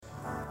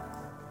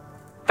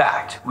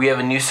packed. We have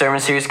a new sermon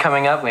series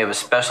coming up. We have a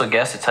special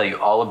guest to tell you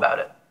all about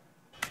it.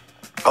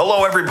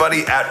 Hello,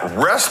 everybody at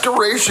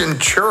Restoration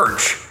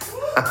Church.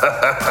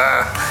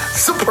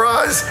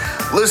 Surprise!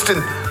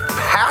 Listen,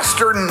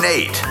 Pastor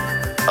Nate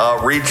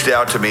reached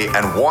out to me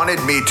and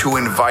wanted me to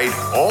invite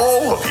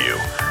all of you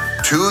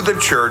to the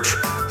church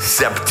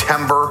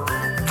September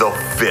the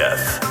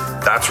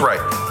 5th. That's right.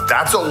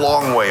 That's a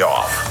long way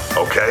off,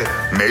 okay?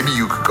 Maybe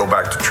you could go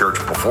back to church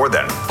before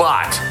then,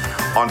 but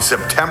on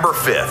September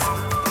 5th,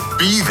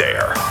 be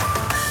there,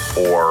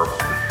 or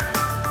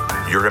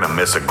you're gonna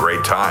miss a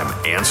great time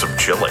and some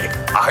chili.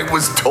 I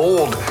was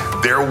told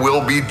there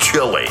will be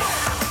chili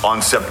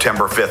on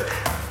September 5th.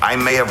 I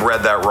may have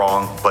read that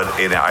wrong, but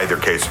in either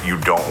case, you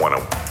don't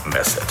wanna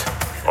miss it,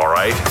 all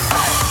right?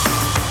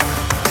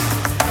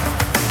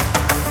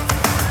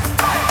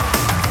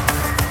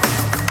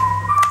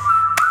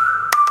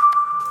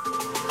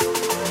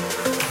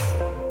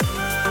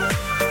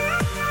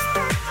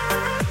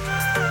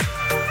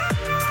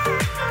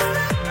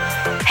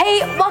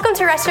 Welcome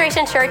to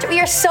Restoration Church. We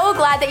are so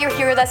glad that you're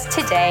here with us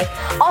today.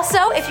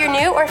 Also, if you're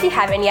new or if you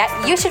haven't yet,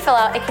 you should fill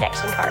out a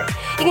connection card.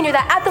 You can do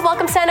that at the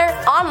Welcome Center,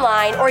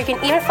 online, or you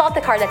can even fill out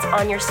the card that's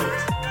on your seat.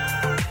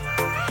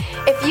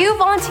 If you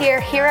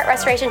volunteer here at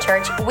Restoration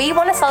Church, we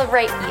want to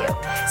celebrate you.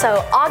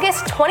 So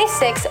August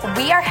 26th,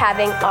 we are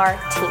having our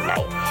team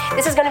night.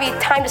 This is going to be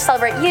time to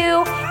celebrate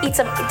you, eat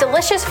some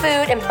delicious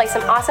food, and play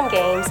some awesome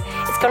games.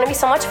 It's going to be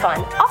so much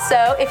fun.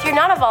 Also, if you're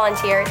not a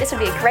volunteer, this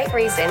would be a great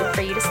reason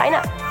for you to sign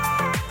up.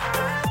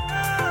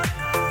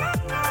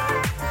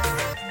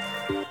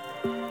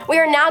 We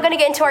are now going to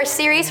get into our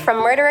series From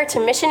Murderer to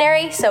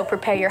Missionary, so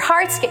prepare your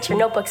hearts, get your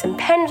notebooks and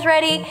pens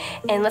ready,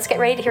 and let's get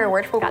ready to hear a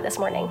word from God this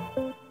morning.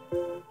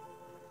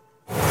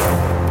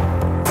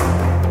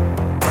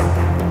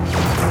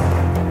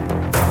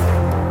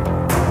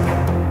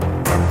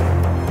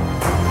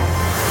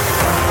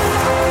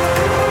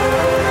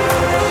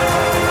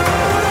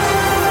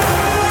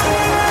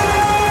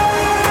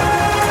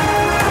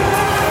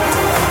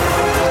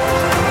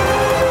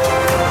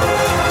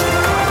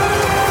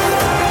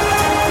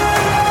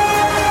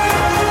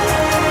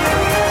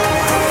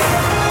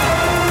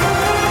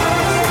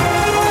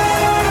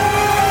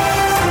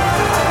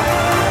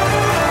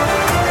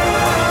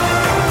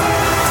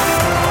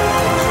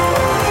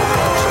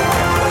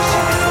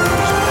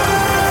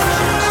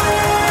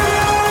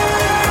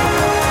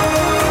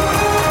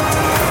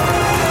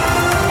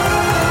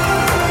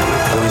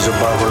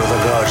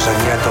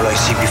 I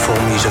see before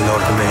me is an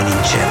old man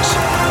in chains.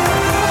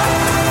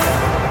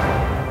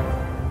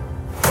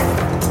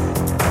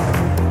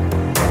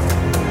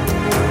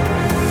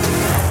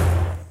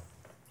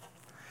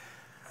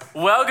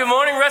 Well, good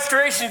morning,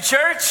 Restoration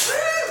Church.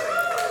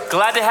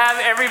 Glad to have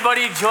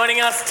everybody joining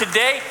us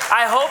today.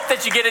 I hope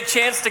that you get a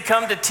chance to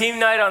come to team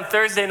night on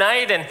Thursday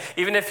night, and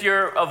even if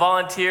you're a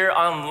volunteer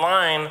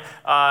online,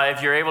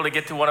 if you're able to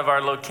get to one of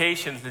our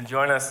locations and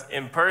join us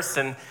in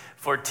person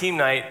for team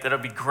night, that'll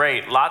be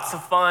great. Lots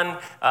of fun.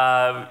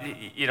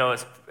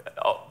 It's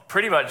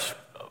pretty much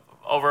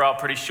overall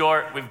pretty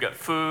short. We've got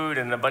food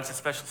and a bunch of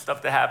special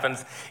stuff that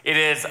happens. It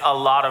is a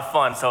lot of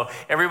fun. So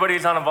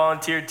everybody's on a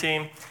volunteer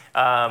team.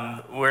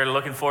 We're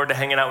looking forward to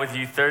hanging out with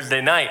you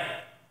Thursday night.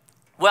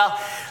 Well,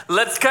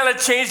 let's kind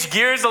of change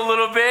gears a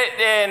little bit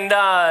and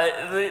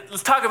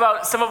let's talk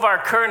about some of our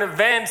current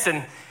events.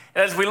 And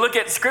as we look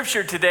at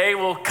Scripture today,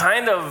 we'll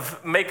kind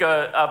of make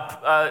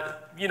a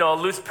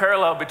loose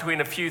parallel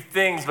between a few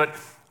things. But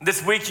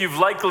this week you've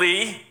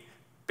likely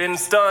been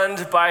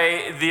stunned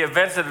by the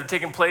events that have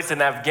taken place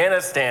in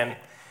Afghanistan.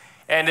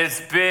 And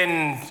it's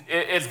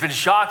been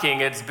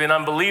shocking. It's been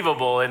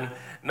unbelievable. And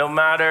no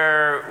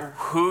matter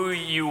who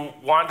you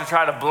want to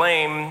try to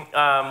blame,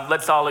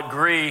 let's all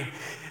agree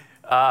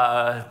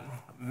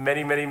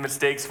many, many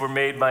mistakes were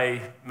made by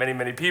many,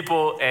 many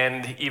people,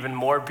 and even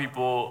more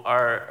people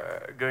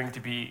are going to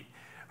be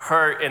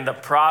hurt in the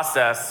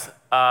process.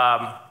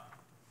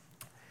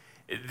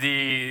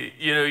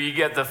 You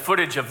get the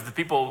footage of the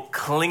people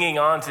clinging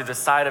onto the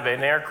side of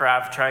an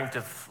aircraft trying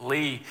to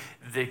flee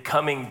the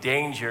coming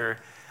danger.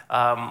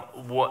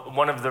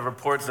 One of the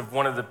reports of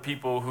one of the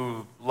people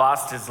who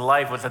lost his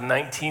life was a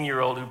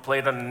 19-year-old who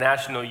played on the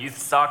national youth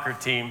soccer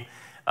team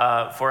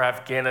for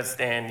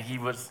Afghanistan. He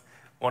was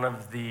one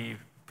of the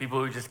people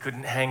who just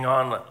couldn't hang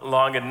on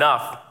long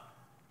enough.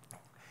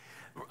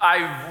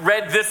 I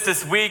read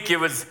this week. It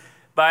was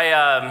by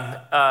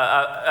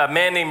a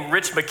man named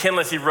Rich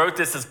McKinless. He wrote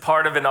this as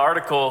part of an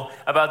article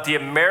about the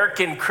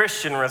American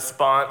Christian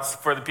response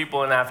for the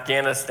people in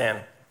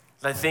Afghanistan.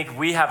 I think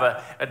we have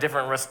a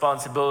different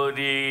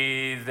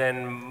responsibility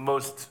than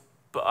most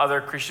other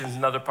Christians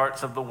in other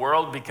parts of the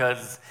world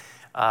because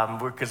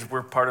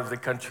we're part of the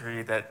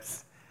country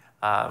that's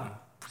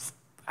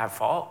at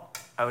fault,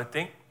 I would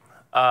think.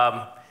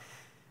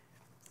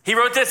 He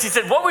wrote this. He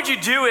said, "What would you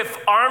do if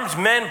armed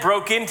men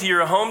broke into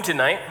your home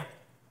tonight,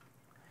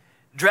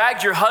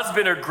 dragged your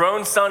husband or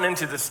grown son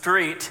into the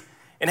street,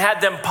 and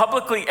had them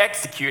publicly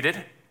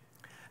executed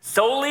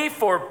solely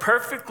for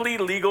perfectly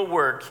legal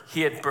work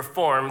he had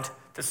performed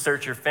to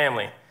search your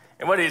family?"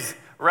 And what he's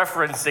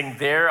referencing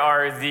there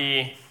are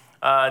the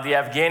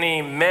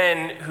Afghani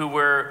men who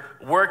were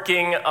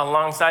working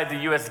alongside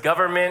the U.S.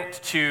 government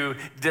to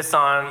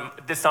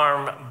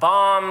disarm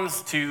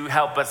bombs, to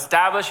help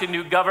establish a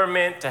new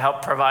government, to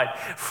help provide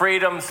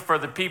freedoms for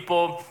the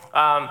people.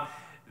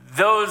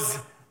 Those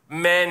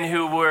men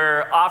who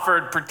were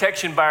offered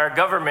protection by our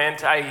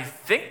government, I'm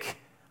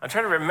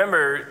trying to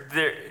remember,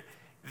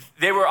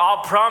 they were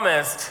all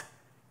promised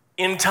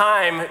in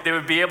time they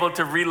would be able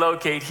to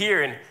relocate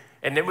here.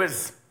 And it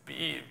was,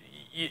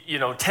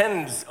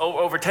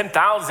 over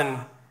 10,000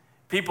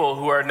 people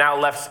who are now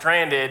left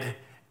stranded,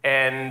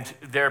 and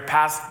their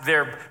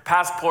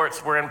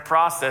passports were in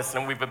process,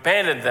 and we've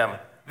abandoned them.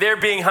 They're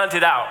being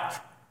hunted out.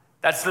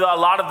 That's a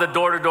lot of the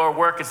door-to-door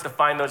work, is to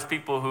find those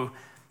people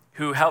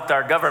who helped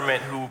our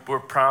government, who were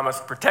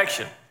promised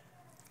protection.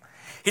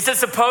 He says,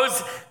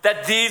 suppose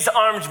that these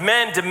armed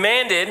men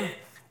demanded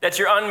that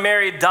your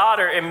unmarried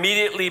daughter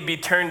immediately be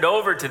turned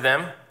over to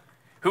them,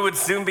 who would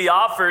soon be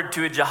offered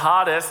to a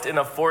jihadist in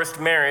a forced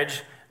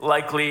marriage,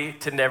 likely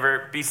to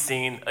never be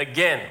seen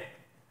again.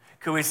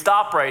 Could we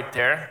stop right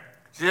there?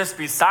 Just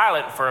be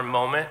silent for a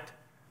moment.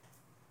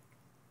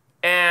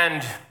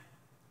 And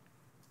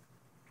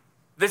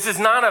this is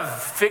not a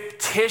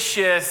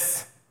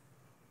fictitious,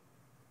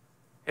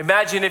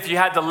 imagine if you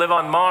had to live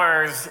on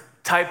Mars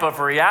type of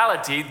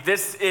reality.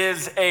 This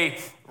is a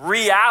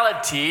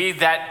reality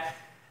that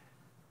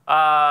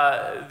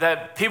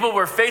people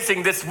were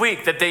facing this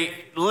week, that they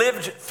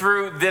lived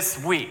through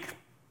this week.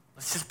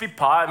 Let's just be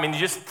paused. I mean,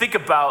 just think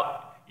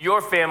about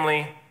your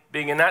family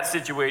being in that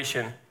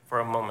situation for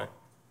a moment.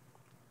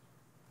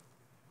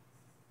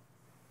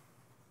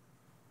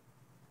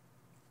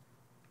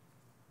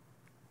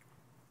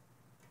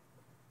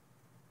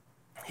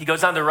 He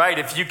goes on to write,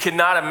 if you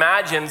cannot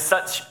imagine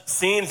such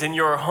scenes in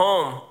your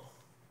home,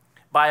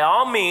 by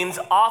all means,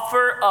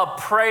 offer a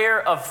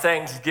prayer of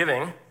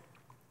thanksgiving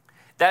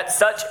that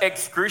such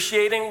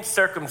excruciating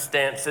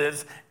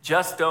circumstances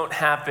just don't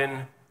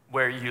happen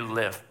where you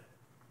live.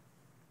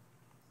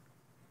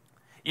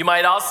 You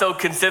might also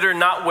consider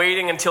not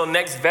waiting until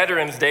next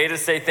Veterans Day to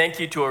say thank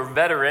you to a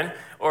veteran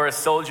or a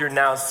soldier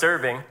now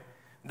serving,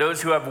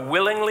 those who have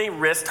willingly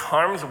risked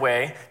harm's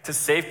way to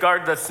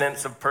safeguard the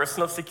sense of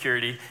personal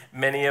security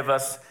many of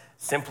us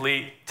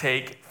simply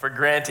take for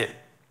granted.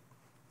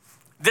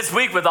 This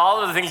week, with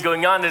all of the things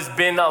going on, there's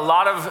been a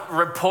lot of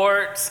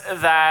reports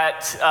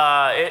that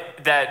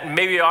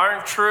maybe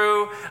aren't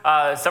true,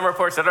 some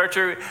reports that are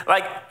true.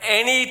 Like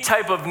any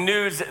type of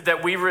news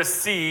that we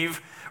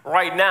receive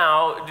right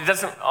now,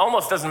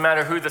 almost doesn't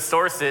matter who the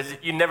source is.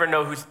 You never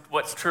know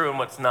what's true and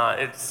what's not.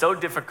 It's so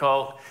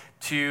difficult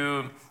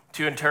to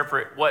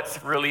interpret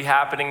what's really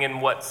happening and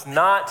what's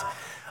not.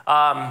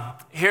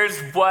 Here's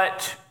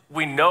what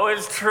we know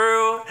is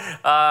true.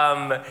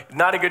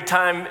 Not a good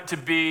time to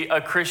be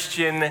a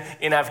Christian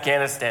in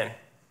Afghanistan.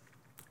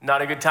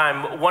 Not a good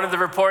time. One of the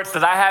reports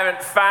that I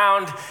haven't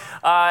found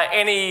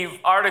any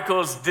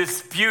articles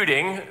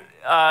disputing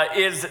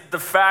is the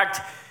fact,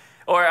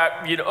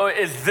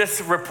 is this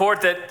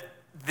report that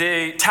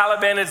the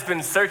Taliban has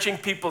been searching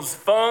people's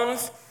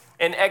phones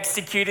and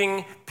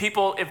executing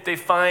people if they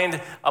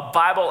find a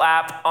Bible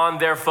app on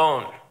their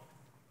phone.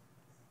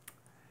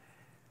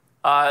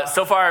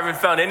 So far, I haven't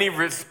found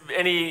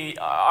any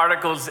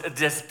articles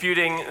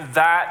disputing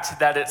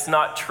that it's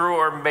not true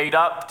or made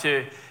up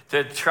to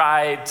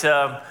try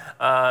to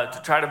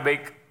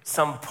make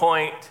some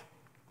point.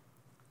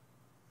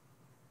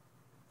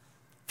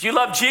 If you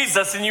love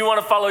Jesus and you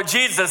want to follow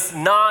Jesus,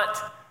 not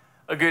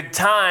a good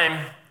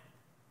time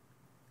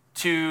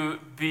to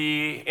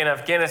be in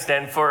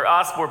Afghanistan. For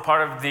us, we're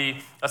part of the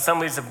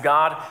Assemblies of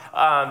God.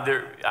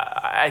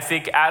 I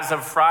think as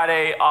of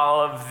Friday, all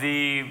of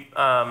the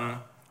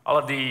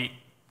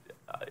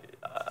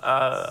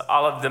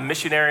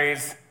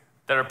missionaries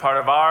that are part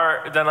of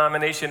our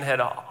denomination had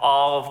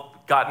all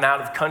gotten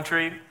out of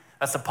country.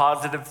 That's a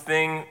positive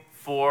thing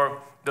for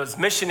those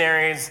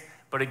missionaries.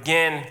 But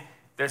again,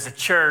 there's a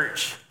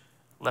church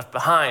left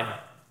behind.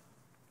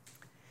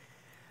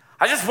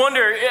 I just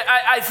wonder,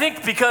 I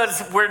think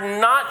because we're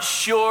not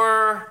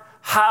sure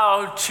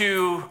how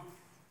to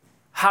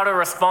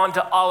respond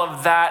to all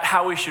of that,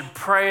 how we should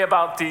pray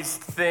about these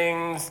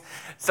things.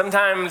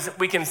 Sometimes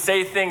we can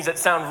say things that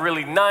sound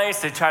really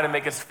nice. They try to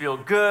make us feel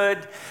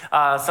good.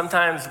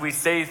 Sometimes we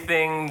say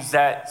things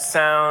that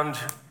sound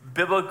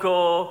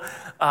biblical.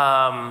 So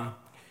I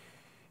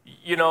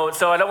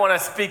don't want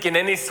to speak in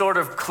any sort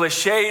of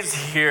cliches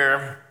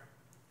here,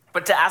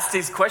 but to ask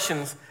these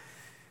questions.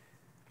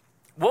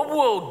 What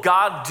will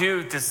God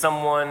do to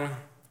someone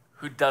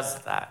who does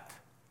that?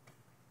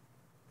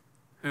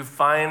 Who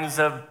finds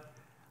a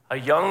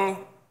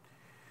young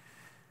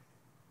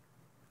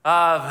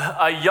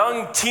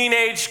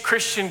teenage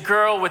Christian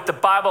girl with the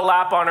Bible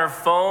app on her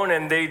phone,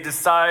 and they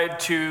decide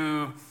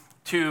to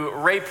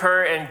rape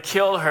her and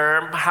kill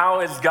her. How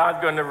is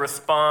God going to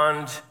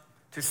respond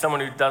to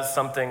someone who does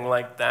something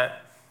like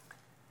that?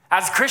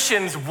 As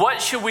Christians,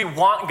 what should we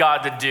want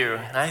God to do?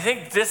 And I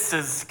think this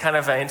is kind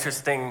of an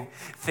interesting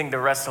thing to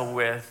wrestle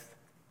with.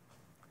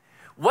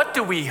 What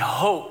do we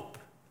hope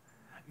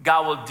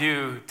God will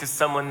do to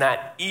someone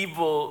that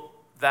evil,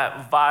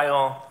 that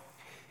vile,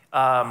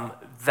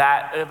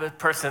 that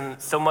person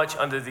so much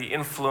under the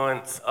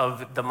influence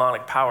of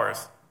demonic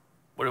powers?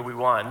 What do we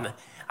want? And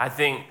I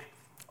think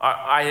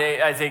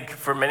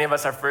for many of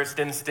us, our first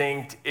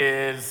instinct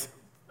is,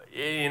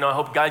 I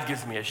hope God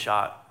gives me a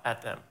shot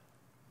at them.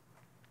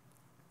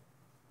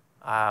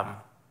 I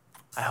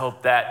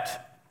hope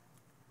that,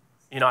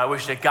 I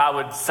wish that God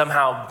would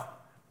somehow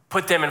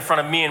put them in front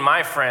of me and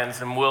my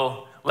friends, and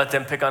we'll let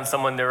them pick on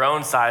someone their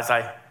own size.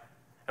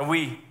 And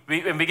we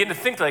begin to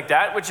think like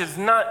that, which is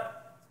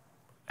not,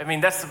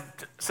 that's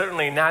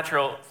certainly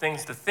natural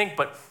things to think,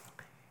 but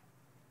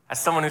as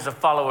someone who's a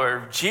follower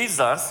of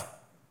Jesus,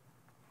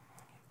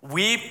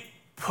 we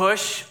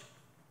push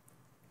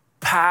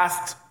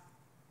past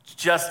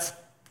just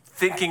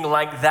thinking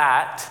like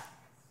that.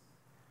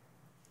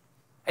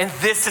 And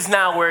this is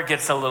now where it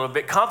gets a little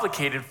bit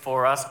complicated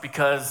for us,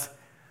 because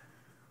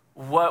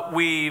what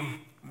we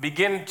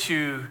begin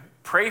to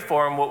pray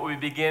for and what we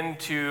begin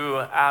to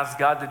ask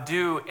God to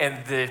do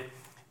and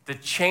the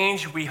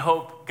change we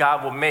hope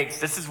God will make,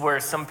 this is where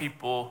some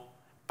people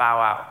bow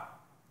out.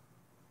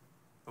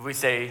 If we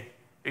say,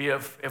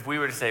 if we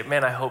were to say,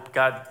 man, I hope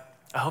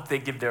they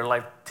give their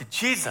life to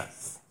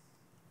Jesus.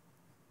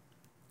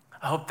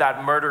 I hope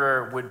that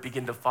murderer would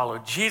begin to follow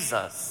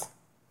Jesus.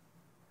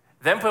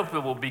 Then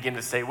people will begin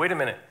to say, wait a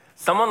minute,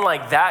 someone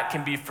like that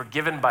can be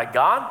forgiven by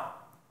God?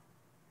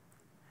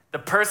 The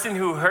person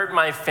who hurt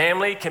my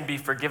family can be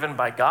forgiven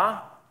by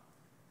God?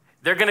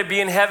 They're going to be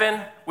in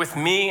heaven with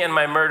me and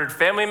my murdered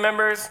family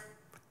members?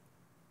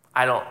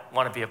 I don't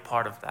want to be a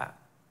part of that.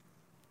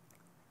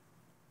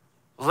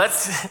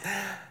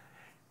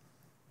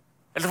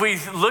 As we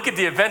look at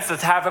the events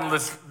that happened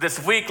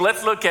this week,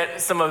 let's look at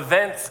some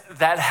events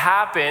that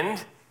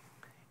happened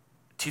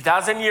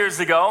 2,000 years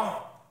ago,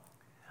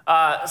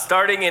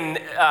 starting in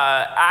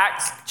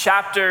Acts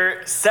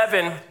chapter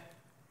 7.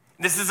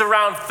 This is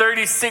around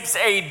 36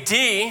 AD.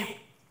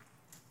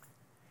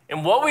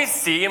 And what we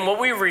see and what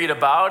we read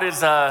about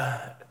is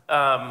a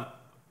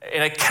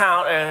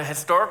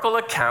historical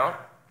account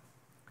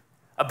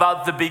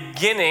about the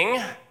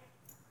beginning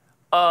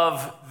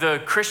of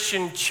the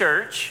Christian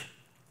church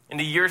in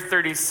the year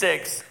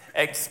 36,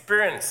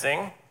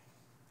 experiencing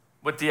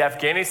what the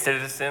Afghani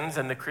citizens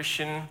and the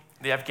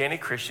Afghani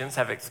Christians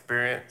have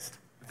experienced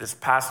this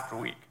past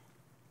week.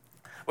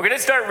 We're going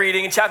to start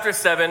reading in chapter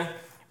 7,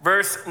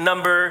 verse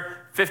number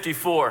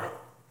 54.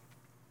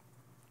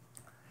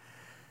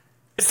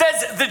 It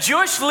says, the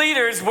Jewish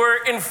leaders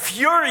were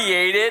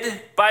infuriated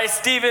by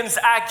Stephen's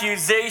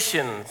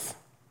accusations.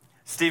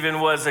 Stephen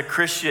was a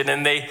Christian,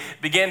 and they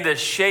began to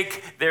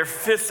shake their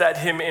fists at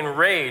him in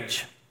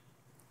rage.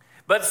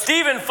 But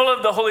Stephen, full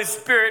of the Holy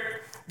Spirit,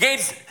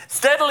 gazed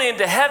steadily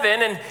into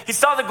heaven, and he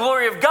saw the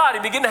glory of God.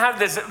 He began to have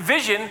this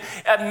vision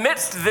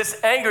amidst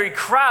this angry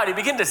crowd. He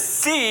began to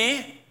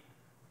see,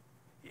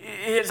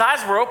 his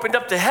eyes were opened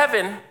up to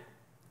heaven,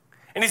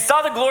 and he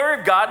saw the glory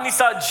of God, and he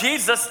saw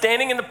Jesus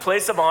standing in the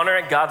place of honor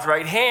at God's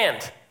right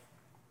hand.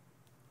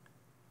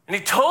 And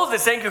he told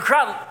this angry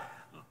crowd,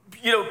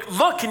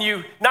 look, can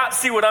you not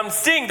see what I'm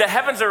seeing? The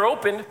heavens are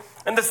opened,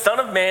 and the Son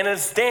of Man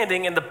is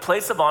standing in the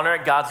place of honor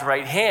at God's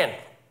right hand.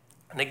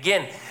 And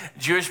again,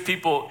 Jewish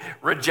people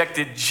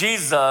rejected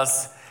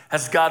Jesus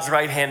as God's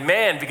right-hand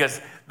man, because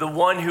the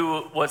one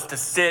who was to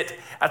sit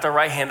at the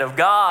right hand of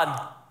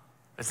God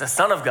is the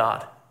Son of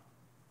God.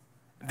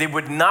 They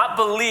would not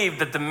believe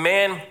that the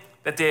man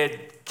that they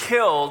had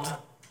killed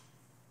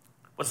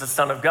was the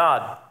Son of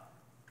God.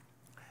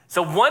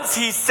 So once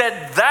he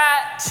said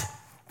that,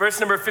 verse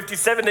number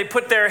 57, they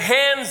put their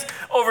hands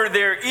over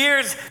their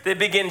ears, they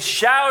began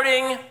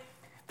shouting.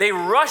 They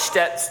rushed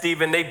at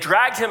Stephen, they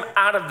dragged him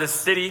out of the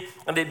city,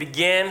 and they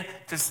began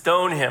to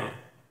stone him.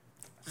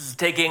 This is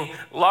taking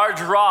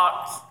large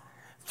rocks,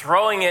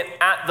 throwing it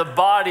at the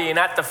body and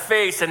at the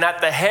face and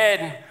at the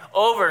head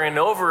over and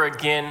over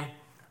again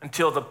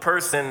until the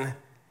person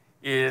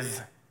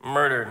is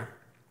murdered.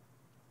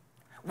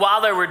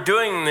 While they were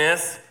doing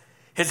this,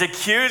 his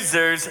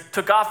accusers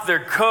took off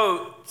their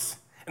coats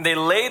and they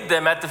laid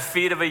them at the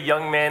feet of a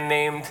young man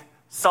named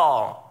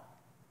Saul.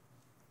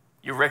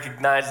 You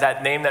recognize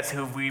that name. That's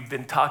who we've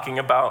been talking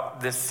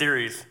about this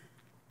series.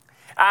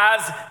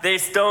 As they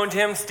stoned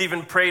him,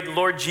 Stephen prayed,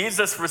 Lord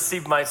Jesus,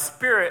 receive my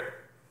spirit.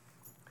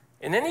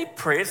 And then he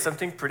prayed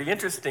something pretty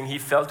interesting. He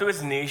fell to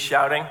his knees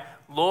shouting,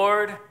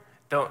 Lord,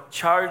 don't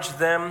charge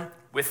them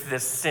with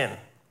this sin.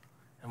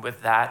 And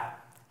with that,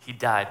 he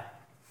died.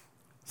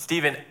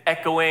 Stephen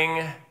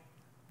echoing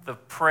the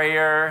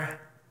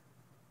prayer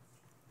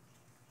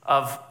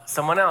of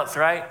someone else,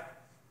 right?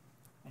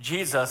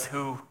 Jesus,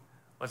 who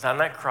was on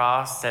that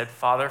cross, said,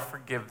 Father,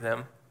 forgive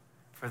them,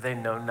 for they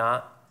know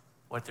not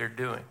what they're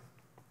doing.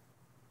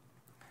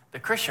 The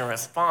Christian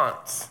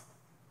response.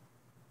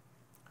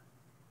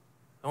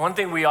 The one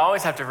thing we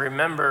always have to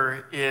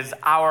remember is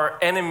our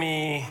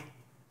enemy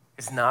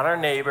is not our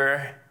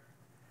neighbor.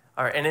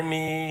 Our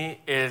enemy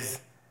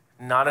is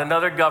not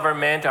another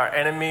government. Our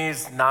enemy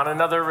is not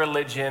another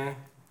religion.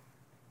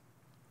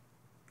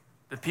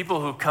 The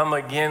people who come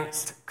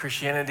against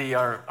Christianity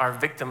are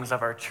victims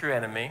of our true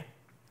enemy,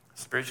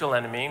 spiritual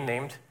enemy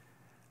named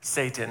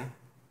Satan,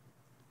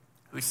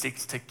 who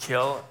seeks to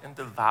kill and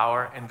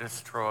devour and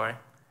destroy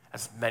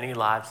as many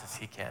lives as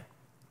he can.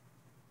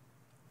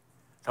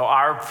 So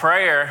our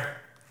prayer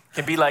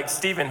can be like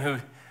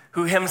Stephen,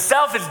 who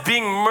himself is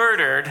being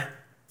murdered.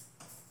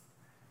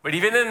 But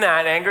even in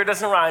that, anger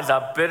doesn't rise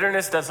up,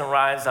 bitterness doesn't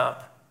rise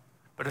up,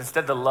 but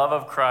instead the love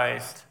of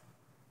Christ.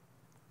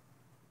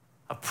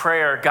 A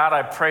prayer, God,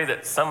 I pray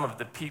that some of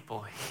the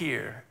people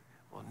here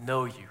will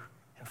know you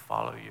and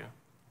follow you.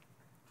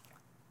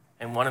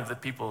 And one of the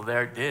people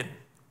there did.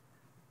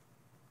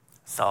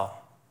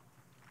 Saul.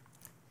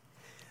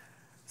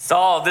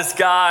 Saul, this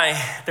guy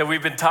that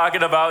we've been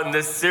talking about in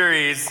this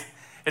series,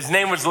 his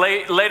name was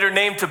later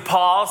named to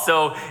Paul,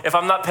 so if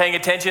I'm not paying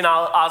attention,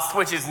 I'll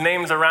switch his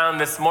names around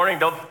this morning.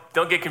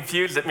 Don't get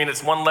confused. I mean,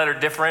 it's one letter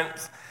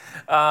difference.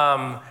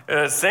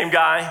 Same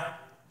guy.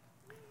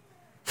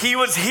 He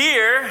was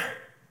here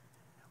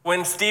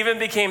when Stephen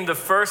became the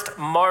first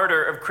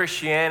martyr of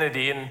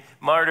Christianity. And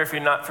martyr, if you're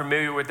not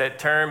familiar with that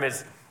term,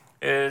 is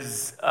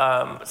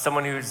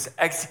someone who's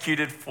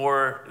executed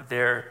for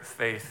their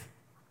faith.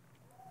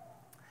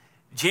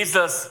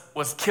 Jesus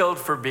was killed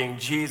for being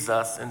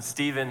Jesus, and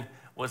Stephen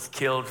was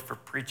killed for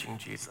preaching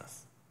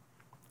Jesus.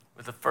 He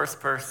was the first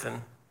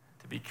person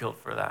to be killed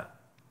for that.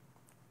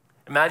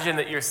 Imagine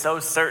that you're so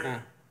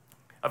certain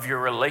of your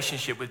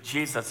relationship with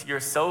Jesus.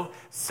 You're so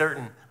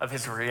certain of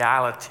his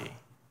reality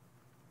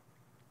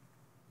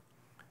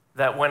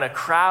that when a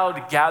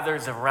crowd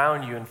gathers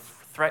around you and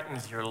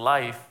threatens your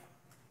life,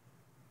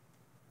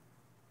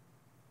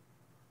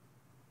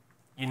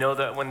 you know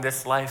that when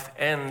this life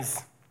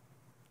ends,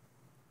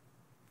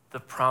 the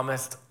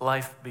promised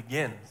life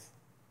begins.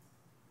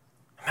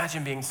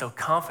 Imagine being so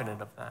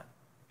confident of that.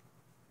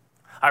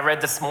 I read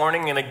this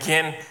morning, and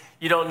again,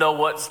 you don't know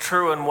what's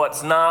true and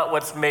what's not,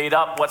 what's made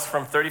up, what's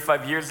from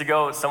 35 years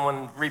ago, what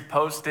someone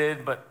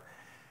reposted, but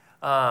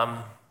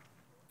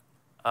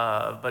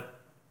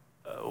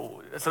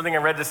something I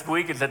read this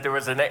week is that there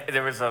was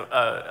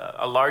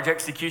a large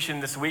execution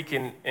this week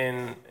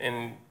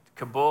in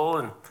Kabul,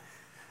 and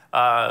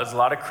there's a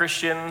lot of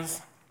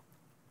Christians,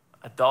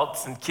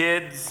 adults and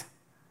kids.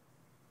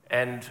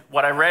 And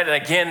what I read,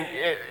 and again,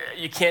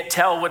 you can't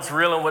tell what's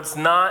real and what's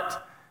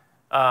not.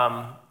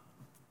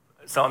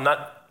 So I'm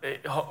not,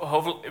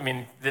 hopefully, I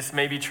mean, this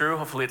may be true,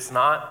 hopefully it's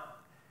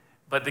not.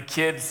 But the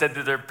kids said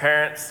to their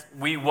parents,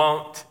 we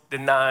won't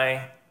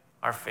deny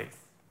our faith.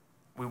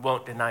 We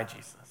won't deny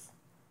Jesus.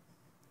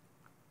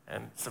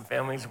 And some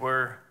families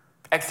were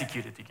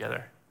executed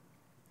together.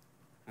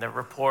 And the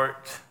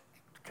report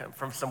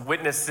from some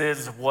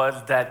witnesses was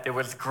that there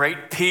was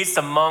great peace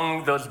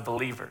among those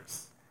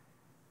believers.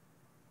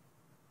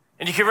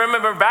 And you can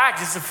remember back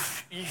just a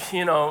few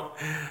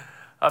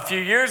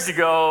years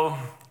ago,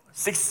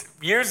 6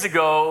 years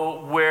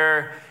ago,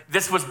 where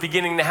this was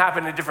beginning to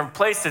happen in different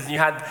places. And you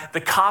had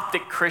the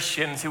Coptic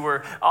Christians who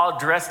were all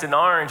dressed in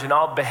orange and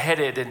all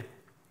beheaded. And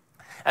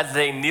as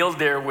they kneeled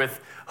there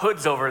with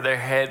hoods over their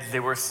heads,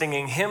 they were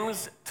singing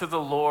hymns to the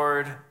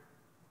Lord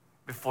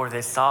before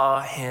they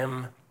saw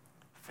him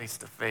face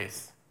to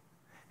face.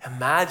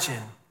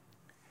 Imagine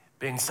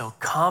being so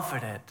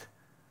confident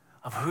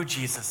of who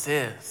Jesus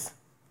is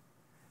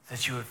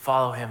that you would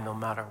follow him no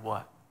matter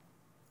what.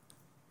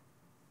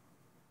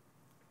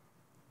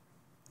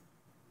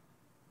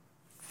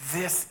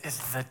 This is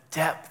the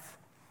depth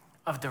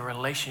of the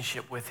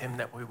relationship with him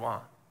that we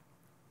want.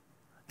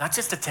 Not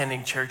just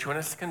attending church when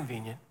it's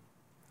convenient,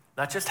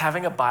 not just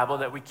having a Bible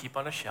that we keep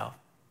on a shelf,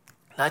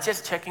 not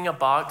just checking a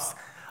box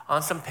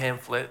on some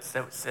pamphlets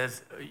that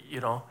says,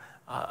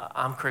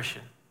 I'm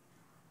Christian,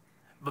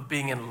 but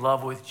being in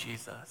love with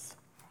Jesus,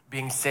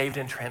 being saved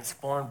and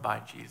transformed by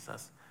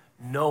Jesus,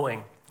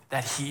 knowing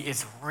that he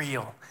is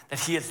real, that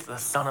he is the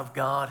Son of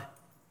God,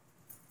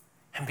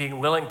 and being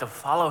willing to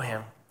follow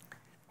him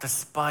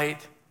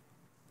despite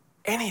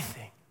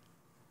anything,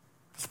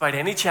 despite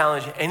any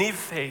challenge, any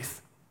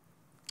faith.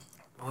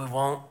 We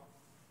won't.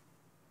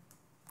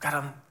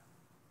 God,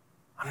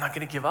 I'm not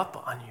going to give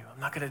up on you. I'm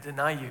not going to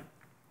deny you.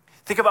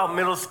 Think about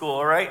middle school,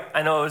 all right?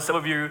 I know some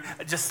of you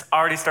just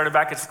already started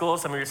back at school.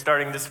 Some of you are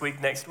starting this week,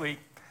 next week.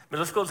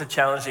 Middle school is a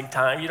challenging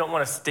time. You don't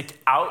want to stick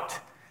out.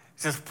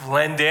 Just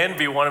blend in,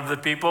 be one of the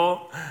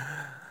people.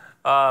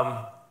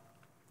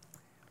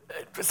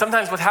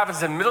 Sometimes what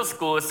happens in middle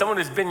school is someone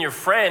who's been your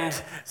friend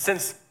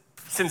since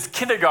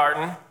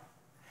kindergarten,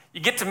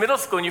 you get to middle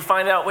school and you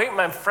find out, wait,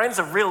 my friend's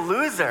a real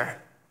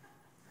loser.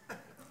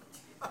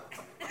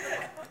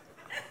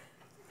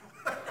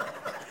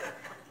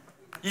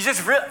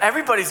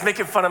 Everybody's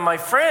making fun of my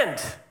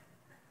friend.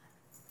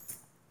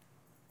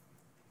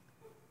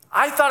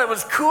 I thought it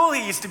was cool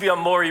he used to be on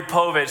Maury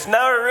Povich.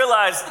 Now I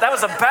realize that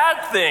was a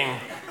bad thing.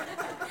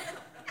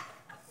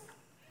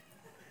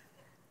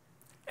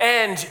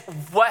 And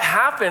what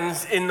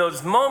happens in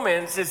those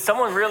moments is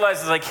someone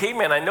realizes like, hey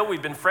man, I know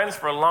we've been friends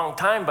for a long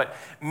time, but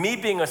me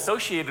being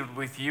associated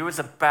with you is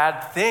a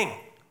bad thing.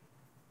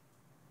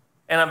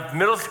 And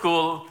middle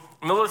school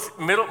Most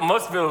middle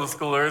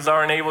schoolers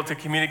aren't able to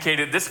communicate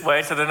it this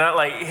way, so they're not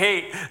like,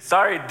 hey,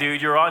 sorry,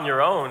 dude, you're on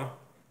your own.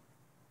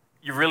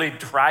 You're really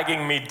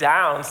dragging me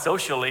down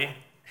socially,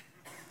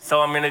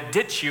 so I'm gonna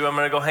ditch you. I'm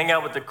gonna go hang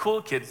out with the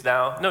cool kids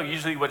now. No,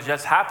 usually what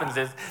just happens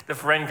is the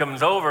friend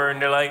comes over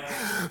and they're like,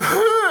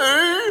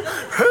 hey,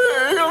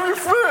 I'm your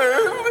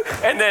friend.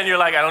 And then you're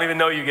like, I don't even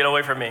know you, get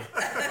away from me.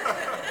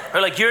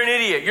 They're like, you're an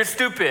idiot, you're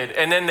stupid.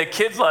 And then the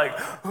kid's like,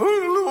 I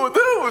don't know what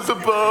that was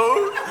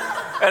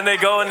about. And they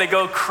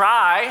go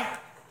cry.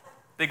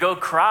 They go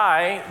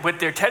cry with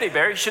their teddy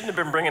bear. You shouldn't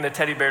have been bringing a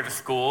teddy bear to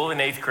school in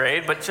 8th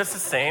grade, but just the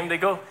same, they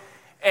go.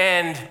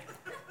 And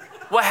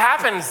what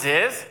happens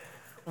is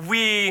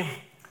we're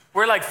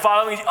like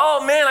following,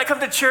 oh man, I come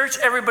to church,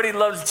 everybody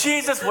loves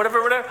Jesus, whatever.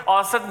 All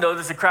of a sudden, no,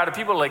 there's a crowd of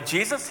people like,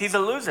 Jesus, he's a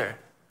loser.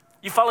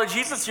 You follow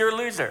Jesus, you're a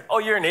loser. Oh,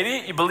 you're an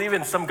idiot? You believe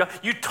in some God?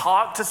 You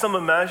talk to some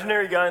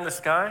imaginary guy in the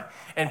sky?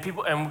 And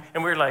people, and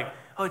we're like,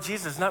 oh,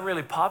 Jesus, not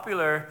really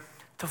popular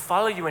to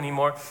follow you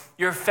anymore.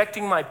 You're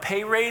affecting my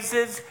pay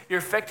raises. You're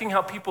affecting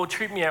how people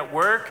treat me at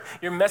work.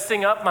 You're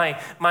messing up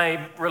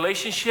my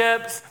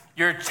relationships.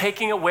 You're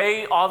taking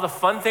away all the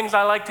fun things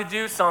I like to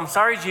do. So I'm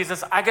sorry,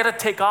 Jesus, I gotta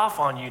take off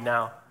on you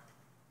now.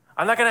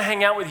 I'm not gonna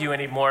hang out with you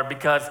anymore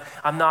because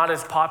I'm not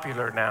as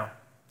popular now.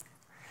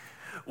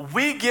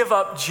 We give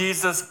up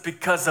Jesus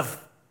because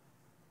of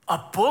a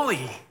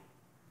bully,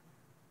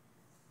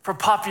 for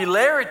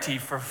popularity,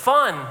 for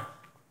fun.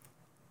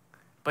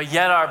 But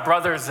yet our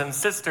brothers and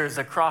sisters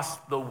across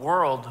the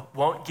world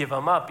won't give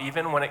him up,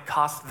 even when it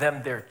costs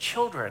them their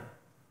children.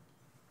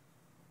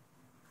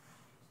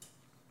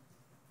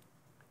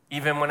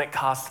 Even when it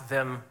costs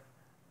them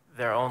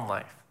their own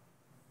life.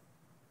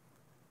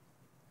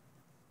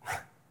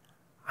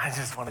 I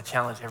just want to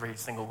challenge every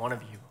single one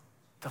of you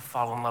to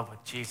fall in love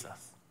with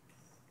Jesus.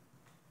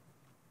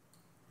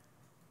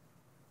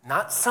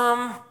 Not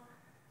some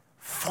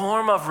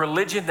form of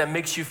religion that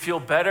makes you feel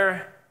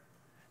better.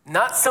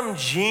 Not some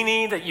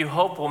genie that you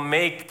hope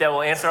that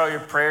will answer all your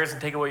prayers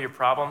and take away your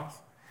problems.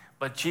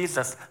 But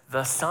Jesus,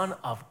 the Son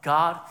of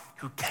God,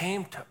 who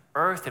came to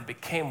earth and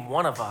became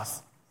one of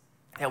us,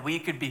 that we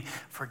could be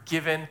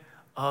forgiven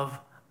of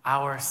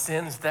our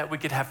sins, that we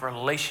could have a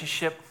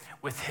relationship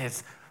with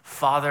his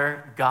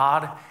Father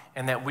God,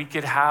 and that we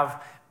could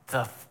have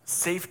the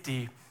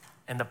safety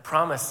and the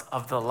promise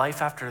of the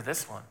life after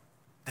this one.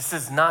 This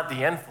is not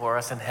the end for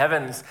us, and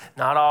heaven's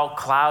not all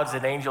clouds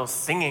and angels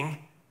singing.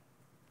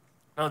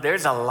 No,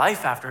 there's a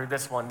life after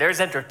this one. There's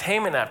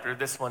entertainment after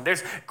this one.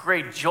 There's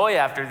great joy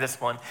after this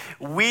one.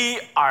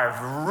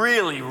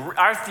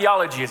 Our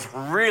theology is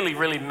really,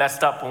 really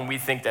messed up when we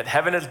think that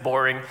heaven is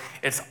boring.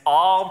 It's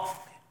all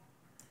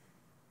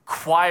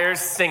choirs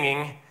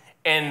singing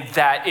and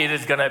that it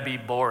is gonna be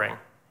boring.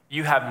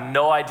 You have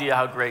no idea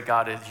how great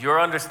God is. Your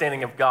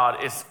understanding of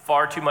God is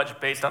far too much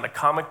based on a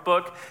comic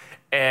book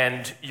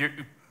and your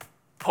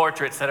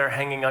portraits that are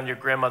hanging on your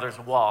grandmother's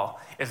wall.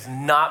 It's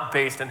not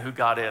based on who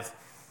God is.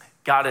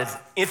 God is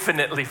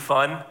infinitely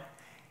fun,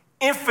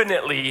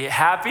 infinitely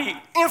happy,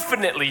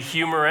 infinitely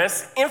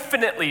humorous,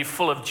 infinitely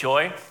full of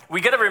joy.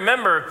 We got to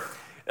remember,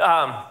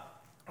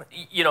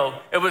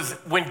 it was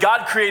when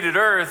God created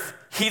earth,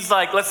 he's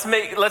like, let's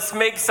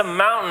make some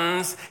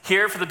mountains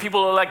here for the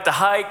people who like to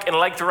hike and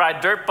like to ride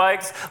dirt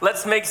bikes.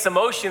 Let's make some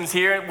oceans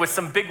here with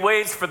some big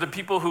waves for the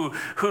people who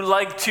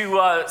like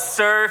to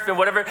surf and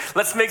whatever.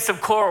 Let's make some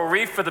coral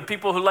reef for the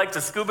people who like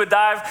to scuba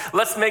dive.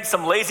 Let's make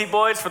some lazy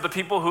boys for the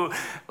people who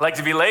like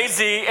to be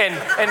lazy. And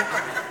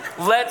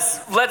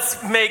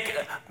let's make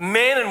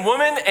man and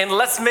woman and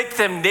let's make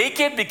them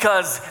naked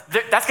because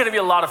that's going to be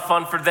a lot of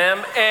fun for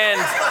them.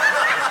 And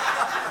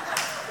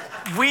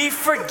we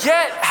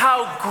forget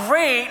how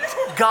great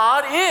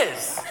God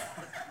is.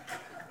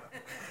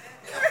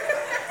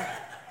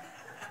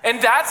 And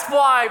that's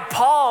why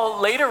Paul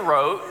later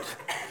wrote,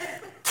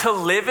 to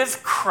live is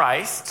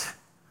Christ,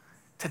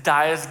 to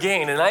die is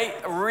gain. And I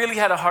really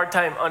had a hard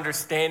time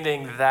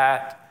understanding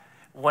that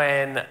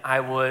when I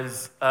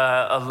was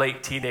a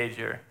late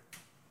teenager,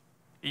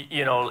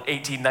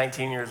 18,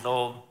 19 years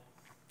old.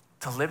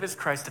 To live is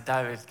Christ, to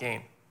die is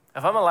gain.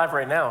 If I'm alive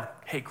right now,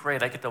 hey,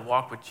 great, I get to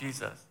walk with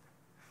Jesus.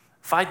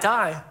 If I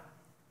die,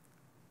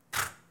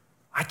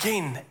 I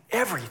gain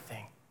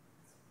everything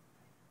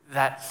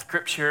that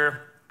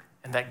Scripture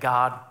and that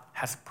God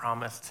has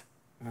promised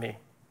me.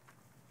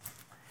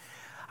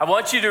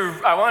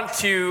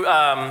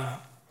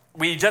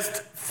 We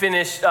just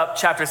finished up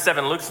chapter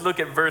 7. Let's look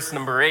at verse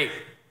number 8.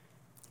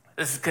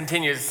 This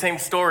continues, the same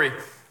story.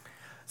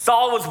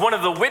 Saul was one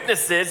of the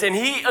witnesses, and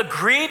he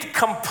agreed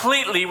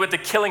completely with the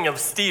killing of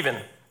Stephen.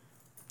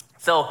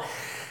 So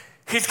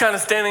he's kind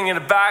of standing in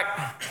the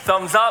back,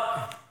 thumbs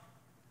up.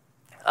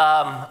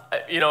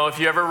 If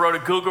you ever wrote a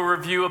Google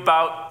review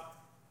about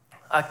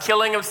a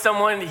killing of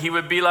someone, he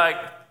would be like,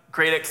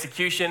 great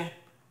execution.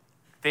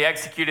 They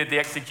executed the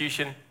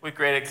execution with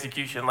great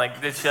execution.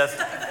 Like, it's just,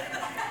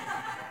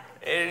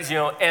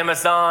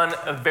 Amazon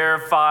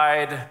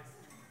verified,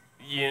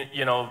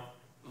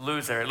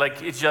 loser.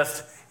 Like, it's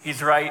just,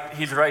 he's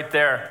right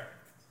there.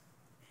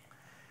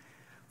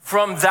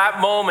 From that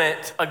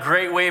moment, a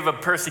great wave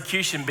of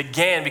persecution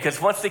began,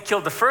 because once they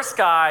killed the first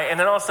guy, and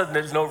then all of a sudden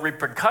there's no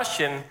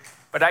repercussion,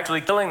 but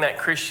actually killing that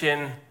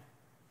Christian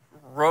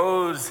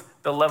rose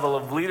the level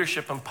of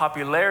leadership and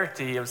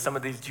popularity of some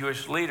of these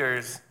Jewish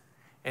leaders.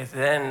 It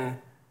then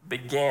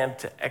began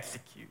to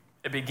execute.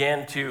 It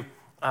began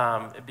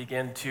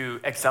to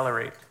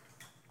accelerate.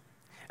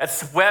 It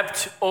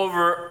swept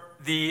over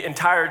the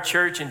entire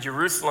church in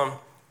Jerusalem,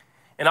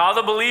 and all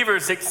the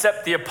believers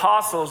except the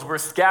apostles were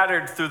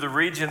scattered through the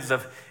regions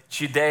of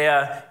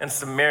Judea and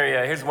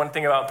Samaria. Here's one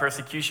thing about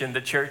persecution: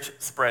 the church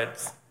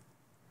spreads.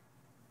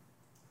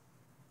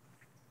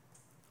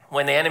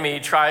 When the enemy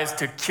tries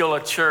to kill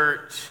a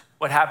church,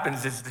 what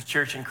happens is the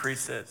church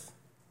increases.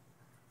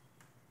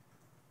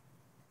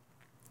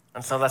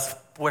 And so that's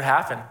what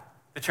happened.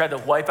 They tried to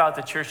wipe out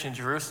the church in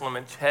Jerusalem,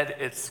 and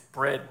it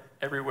spread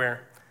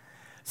everywhere.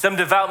 Some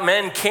devout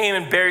men came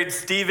and buried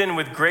Stephen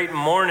with great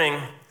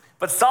mourning,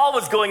 but Saul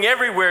was going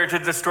everywhere to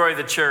destroy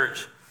the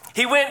church.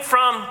 He went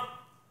from,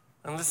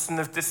 and listen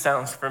if this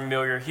sounds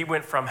familiar, he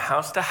went from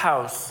house to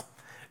house,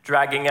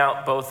 dragging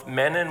out both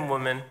men and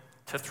women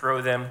to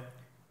throw them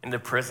into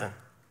prison.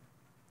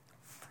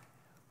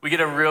 We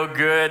get a real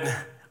good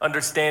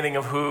understanding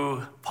of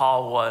who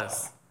Paul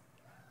was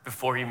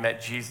before he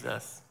met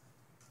Jesus.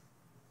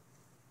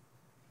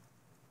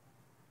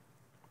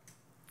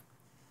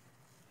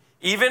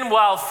 Even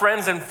while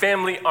friends and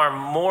family are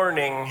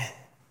mourning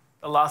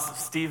the loss of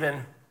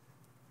Stephen,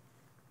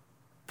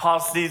 Paul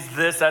sees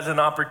this as an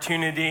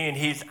opportunity, and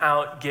he's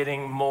out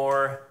getting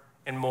more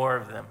and more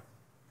of them.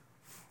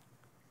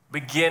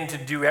 Begin to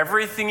do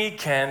everything he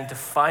can to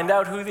find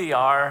out who they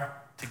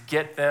are, to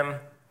get them,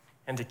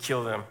 and to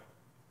kill them.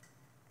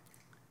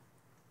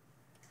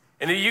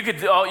 And you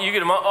could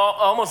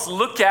almost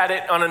look at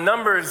it on a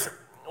numbers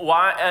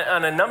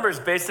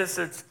basis,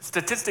 or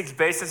statistics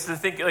basis, to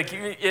think like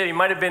you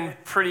might have been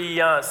pretty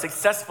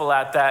successful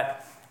at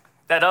that.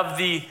 That of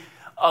the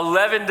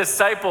 11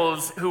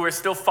 disciples who were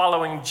still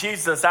following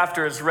Jesus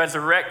after his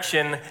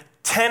resurrection,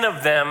 10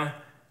 of them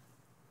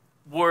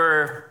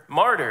were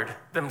martyred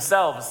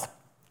themselves.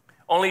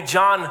 Only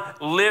John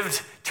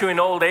lived to an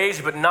old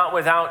age, but not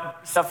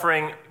without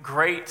suffering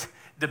great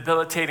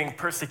debilitating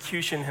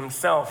persecution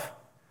himself.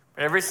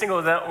 But every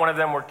single one of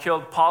them were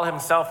killed. Paul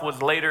himself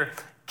was later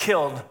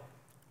killed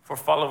for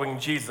following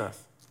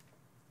Jesus.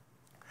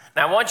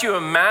 Now I want you to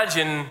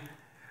imagine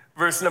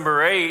verse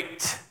number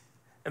 8.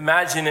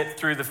 Imagine it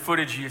through the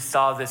footage you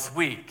saw this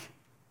week.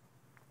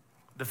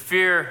 The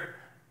fear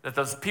that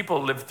those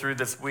people lived through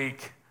this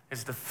week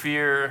is the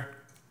fear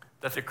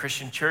that the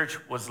Christian church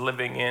was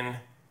living in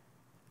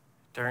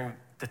during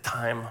the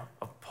time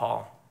of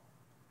Paul.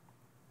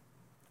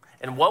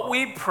 And what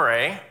we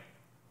pray,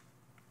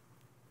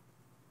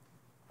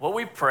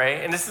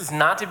 and this is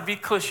not to be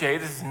cliche,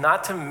 this is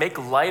not to make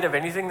light of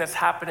anything that's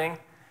happening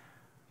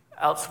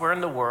elsewhere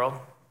in the world,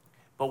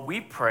 but we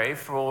pray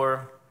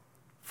for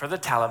the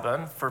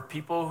Taliban, for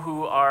people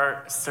who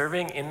are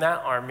serving in that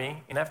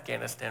army in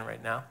Afghanistan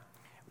right now.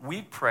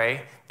 We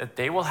pray that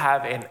they will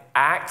have an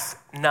Acts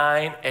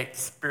 9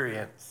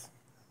 experience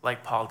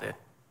like Paul did.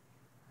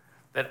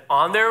 That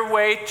on their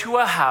way to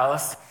a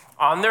house,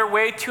 on their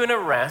way to an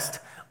arrest,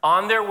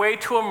 on their way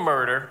to a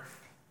murder,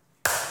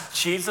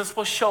 Jesus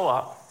will show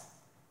up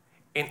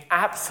and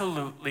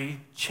absolutely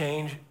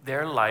change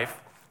their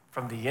life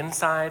from the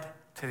inside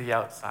to the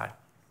outside.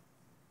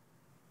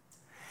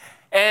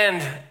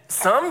 And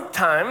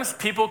sometimes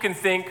people can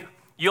think,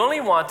 you only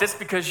want this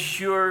because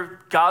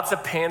God's a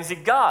pansy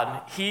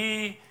God.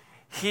 He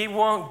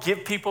won't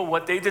give people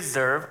what they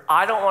deserve.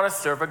 I don't want to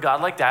serve a God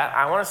like that.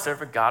 I want to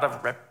serve a God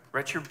of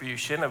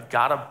retribution, of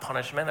God of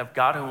punishment, of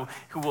God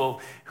who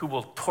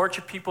will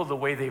torture people the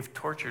way they've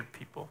tortured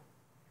people.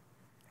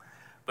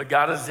 But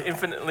God is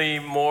infinitely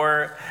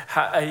more,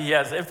 he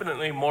has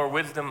infinitely more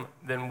wisdom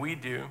than we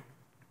do.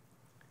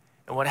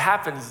 And what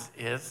happens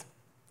is,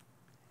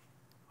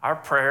 our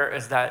prayer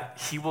is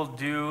that he will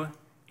do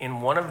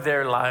in one of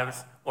their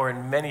lives or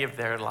in many of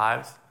their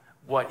lives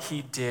what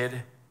he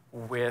did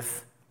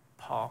with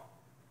Paul.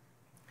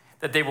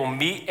 That they will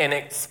meet and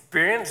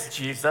experience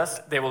Jesus,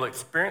 they will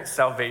experience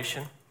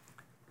salvation.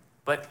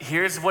 But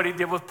here's what he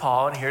did with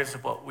Paul, and here's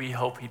what we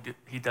hope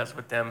he does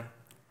with them,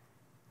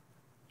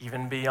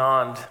 even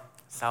beyond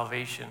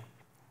salvation.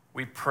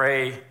 We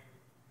pray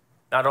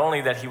not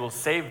only that he will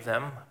save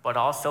them, but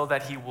also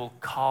that he will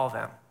call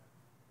them.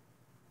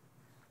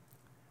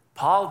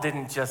 Paul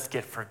didn't just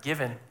get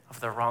forgiven of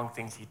the wrong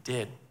things he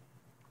did.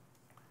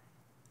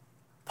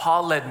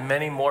 Paul led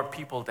many more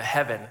people to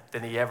heaven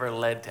than he ever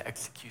led to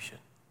execution.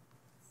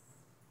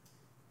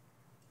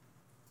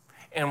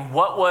 And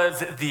what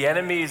was the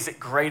enemy's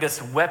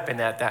greatest weapon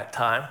at that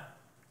time?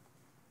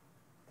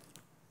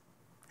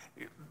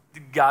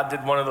 God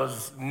did one of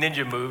those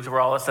ninja moves where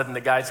all of a sudden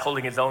the guy's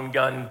holding his own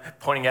gun,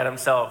 pointing at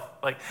himself.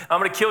 Like, I'm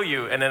going to kill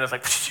you. And then it's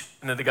like,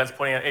 and then the gun's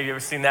pointing at, have you ever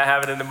seen that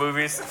happen in the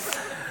movies?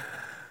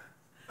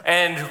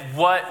 And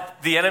what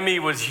the enemy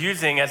was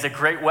using as a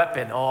great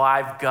weapon,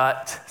 I've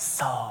got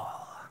Saul.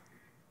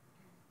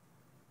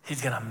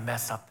 He's going to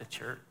mess up the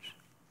church.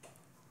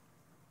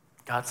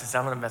 God says,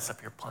 I'm going to mess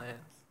up your plans.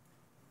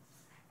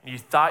 And you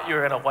thought you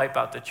were going to wipe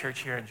out the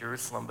church here in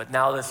Jerusalem, but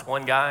now this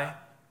one guy,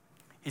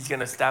 he's going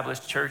to establish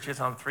churches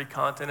on 3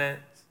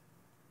 continents.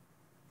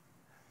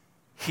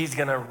 He's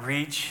going to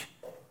reach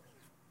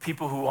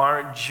people who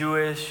aren't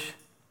Jewish,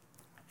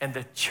 and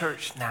the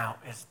church now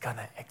is going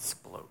to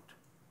explode.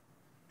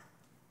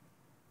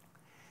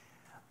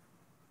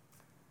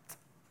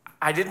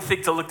 I didn't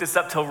think to look this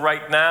up till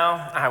right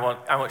now.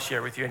 I won't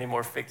share with you any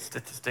more fake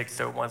statistics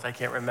or ones I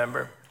can't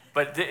remember.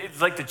 But it's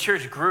like the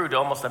church grew to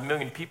almost 1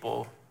 million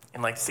people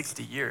in like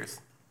 60 years.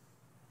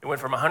 It went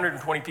from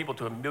 120 people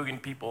to 1 million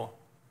people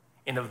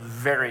in a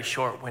very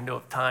short window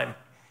of time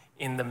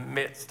in the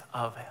midst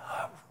of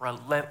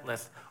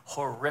relentless,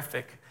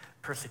 horrific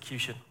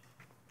persecution.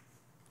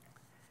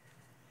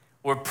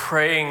 We're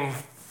praying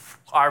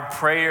our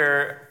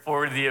prayer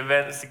for the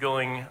events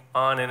going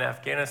on in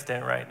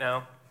Afghanistan right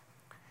now.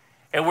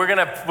 And we're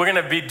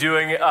gonna be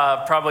doing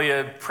probably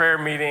a prayer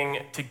meeting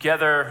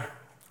together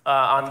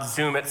on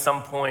Zoom at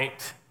some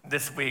point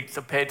this week.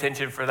 So pay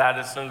attention for that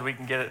as soon as we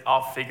can get it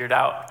all figured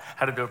out,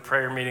 how to do a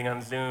prayer meeting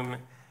on Zoom.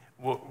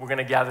 We're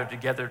gonna gather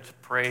together to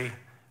pray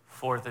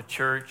for the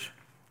church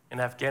in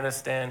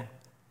Afghanistan.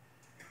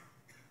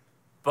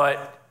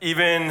 But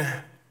even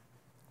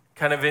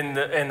kind of in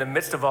the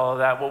midst of all of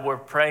that, what we're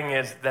praying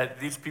is that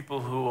these people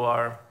who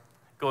are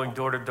going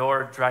door to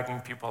door, dragging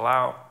people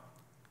out,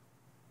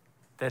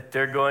 that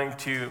they're going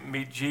to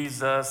meet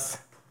Jesus,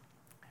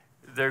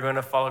 they're going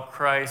to follow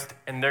Christ,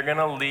 and they're going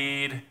to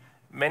lead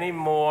many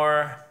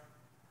more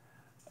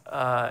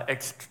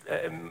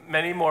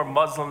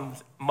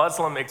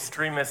Muslim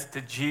extremists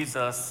to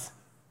Jesus.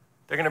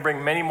 They're going to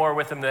bring many more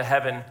with them to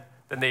heaven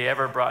than they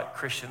ever brought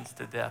Christians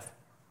to death.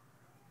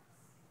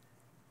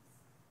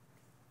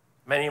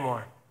 Many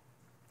more.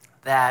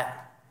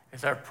 That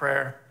is our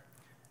prayer.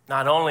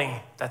 Not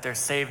only that they're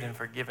saved and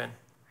forgiven,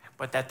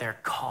 but that they're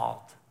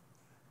called.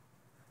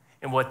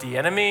 And what the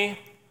enemy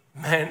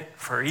meant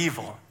for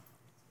evil,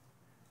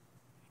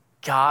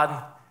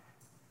 God,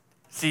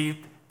 see,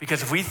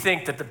 because we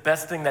think that the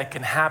best thing that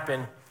can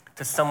happen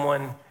to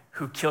someone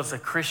who kills a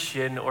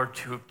Christian or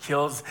who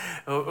kills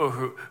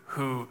or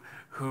who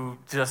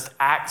just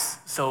acts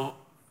so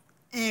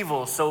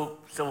evil, so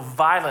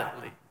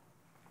violently,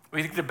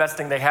 we think the best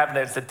thing that happen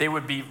is that they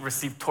would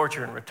receive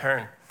torture in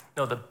return.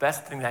 No, the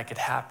best thing that could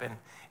happen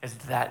is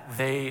that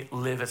they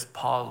live as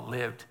Paul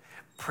lived,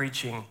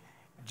 preaching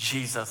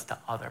Jesus to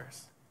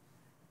others.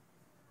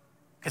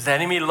 Because the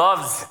enemy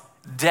loves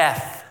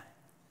death.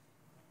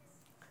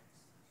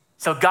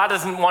 So God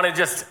doesn't want to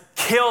just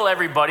kill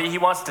everybody. He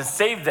wants to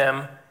save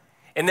them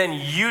and then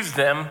use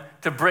them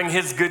to bring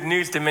his good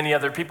news to many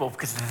other people,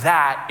 because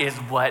that is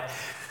what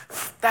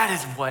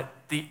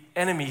the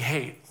enemy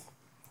hates.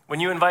 When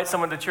you invite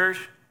someone to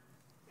church,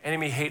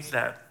 enemy hates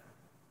that.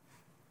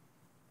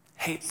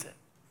 Hates it.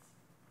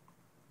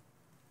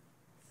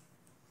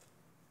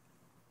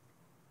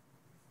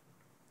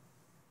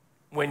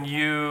 When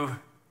you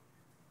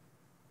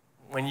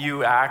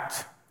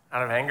act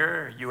out of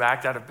anger, or you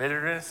act out of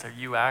bitterness, or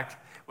you act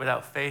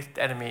without faith,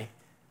 the enemy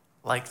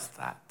likes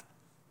that.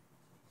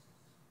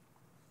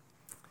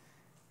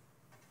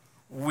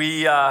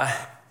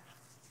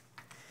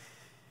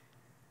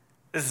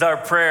 This is our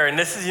prayer, and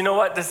this is, you know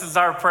what? This is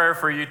our prayer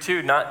for you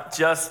too, not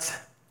just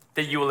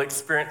that you will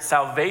experience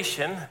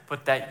salvation,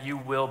 but that you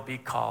will be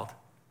called.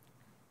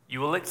 You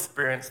will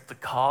experience the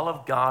call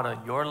of God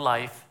on your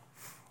life,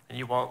 and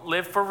you won't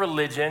live for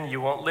religion,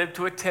 you won't live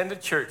to attend a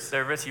church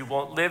service, you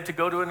won't live to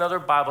go to another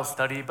Bible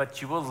study,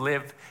 but you will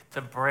live to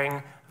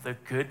bring the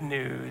good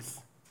news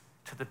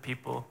to the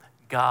people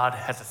God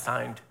has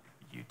assigned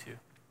you to.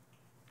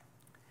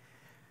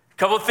 A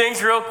couple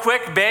things real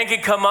quick. Band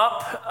can come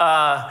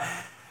up.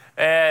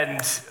 And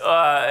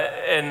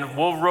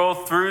we'll roll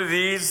through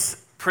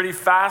these pretty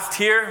fast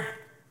here.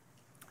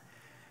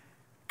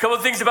 A couple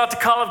of things about the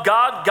call of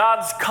God.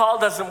 God's call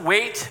doesn't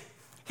wait.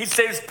 He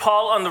saves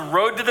Paul on the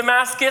road to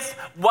Damascus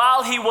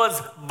while he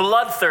was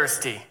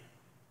bloodthirsty.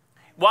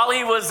 While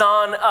he was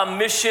on a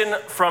mission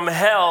from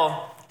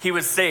hell, he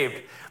was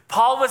saved.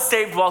 Paul was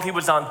saved while he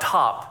was on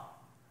top.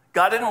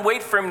 God didn't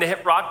wait for him to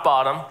hit rock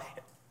bottom.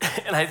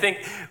 And I think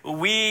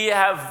we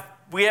have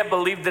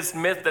believed this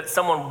myth that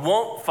someone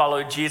won't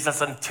follow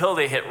Jesus until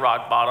they hit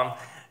rock bottom.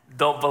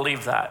 Don't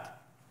believe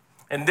that.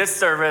 In this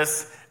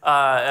service,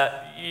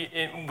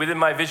 within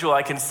my visual,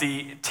 I can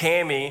see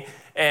Tammy.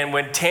 And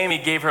when Tammy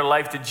gave her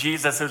life to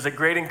Jesus, it was a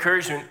great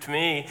encouragement to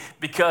me,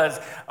 because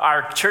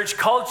our church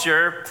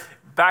culture,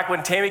 back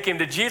when Tammy came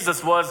to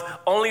Jesus, was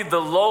only the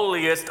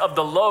lowliest of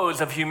the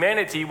lows of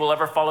humanity will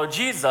ever follow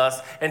Jesus.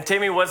 And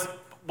Tammy was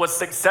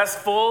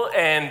successful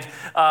and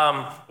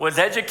was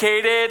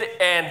educated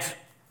and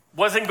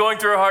wasn't going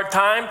through a hard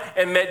time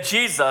and met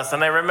Jesus.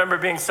 And I remember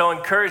being so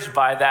encouraged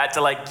by that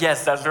to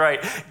yes, that's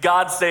right.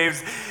 God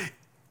saves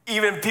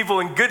even people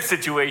in good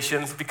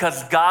situations,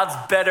 because God's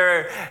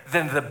better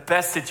than the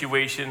best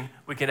situation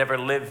we can ever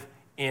live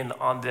in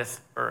on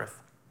this earth.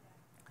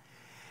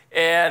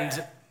 And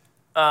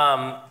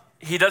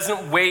He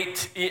doesn't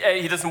wait,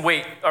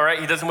 all right?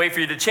 He doesn't wait for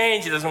you to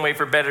change. He doesn't wait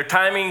for better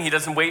timing. He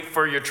doesn't wait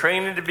for your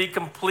training to be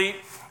complete.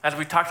 As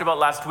we talked about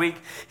last week,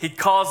 he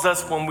calls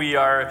us when we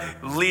are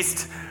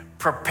least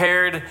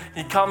prepared.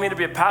 He called me to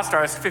be a pastor.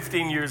 I was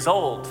 15 years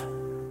old.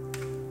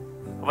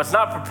 I was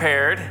not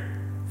prepared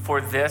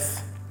for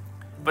this,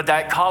 but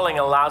that calling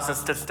allows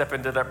us to step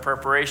into that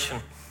preparation.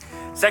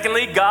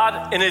 Secondly,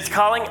 God in his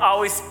calling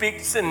always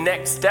speaks in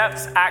next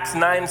steps. Acts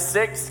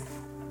 9:6,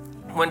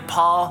 when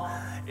Paul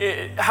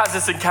has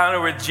this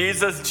encounter with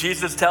Jesus,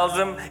 Jesus tells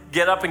him,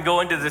 get up and go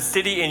into the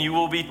city and you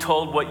will be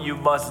told what you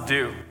must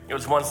do. It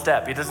was one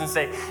step. He doesn't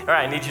say, all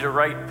right, I need you to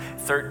write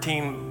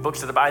 13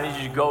 books of the Bible. I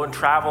need you to go and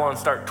travel and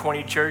start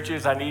 20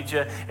 churches. I need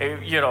you,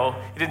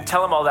 he didn't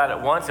tell him all that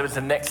at once. It was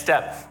the next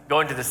step.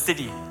 Go into the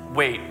city.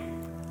 Wait,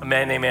 a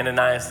man named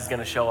Ananias is going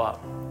to show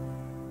up.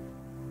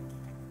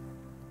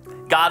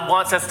 God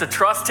wants us to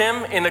trust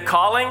him in the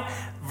calling.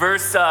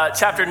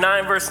 Chapter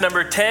 9, verse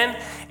number 10.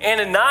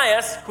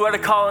 Ananias, who had a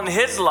call in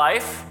his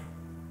life,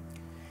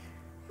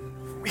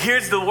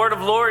 hears the word of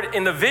the Lord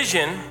in the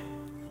vision.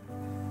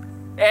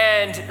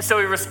 And so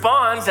he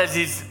responds as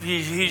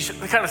he's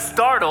kind of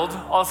startled.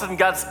 All of a sudden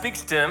God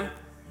speaks to him.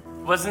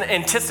 Wasn't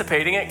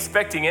anticipating it,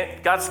 expecting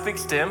it. God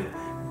speaks to him.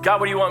 God,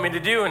 what do you want me to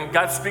do? And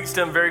God speaks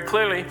to him very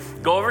clearly.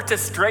 Go over to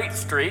Straight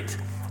Street,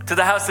 to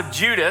the house of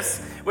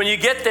Judas. When you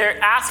get there,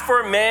 ask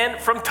for a man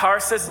from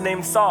Tarsus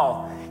named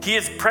Saul. He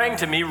is praying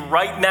to me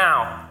right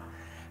now.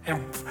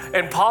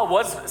 And Saul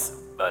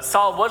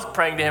was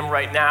praying to him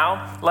right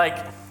now, like,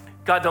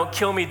 God, don't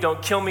kill me.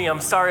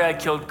 I'm sorry I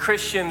killed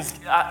Christians.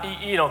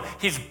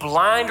 He's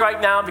blind right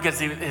now because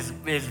his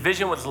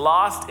vision was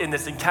lost in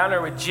this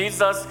encounter with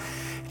Jesus.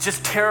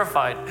 Just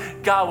terrified.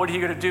 God, what are you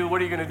going to do?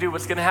 What are you going to do?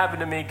 What's going to happen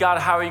to me? God,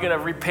 how are you going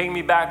to repay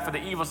me back for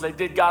the evils I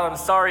did? God, I'm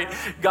sorry.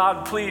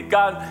 God, please.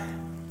 God,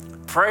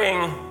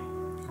 praying.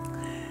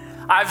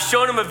 I've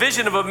shown him a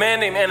vision of a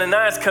man named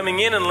Ananias coming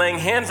in and laying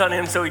hands on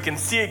him so he can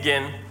see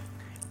again.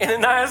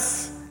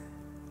 Ananias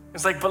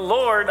is like, but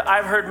Lord,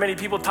 I've heard many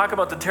people talk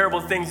about the terrible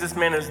things this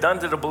man has done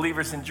to the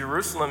believers in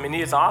Jerusalem, and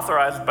he is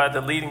authorized by the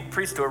leading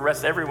priest to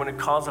arrest everyone who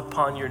calls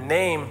upon your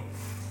name.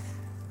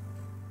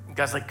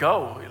 God's like,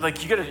 go.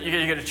 Like, you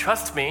gotta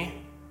trust me.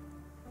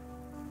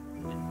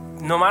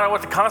 No matter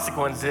what the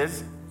consequence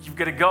is, you've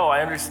got to go.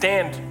 I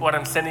understand what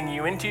I'm sending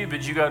you into,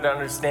 but you got to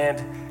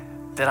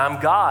understand that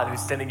I'm God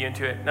who's sending you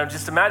into it. Now,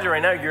 just imagine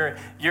right now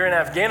you're in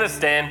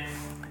Afghanistan.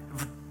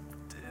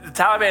 The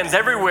Taliban's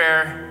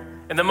everywhere,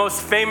 and the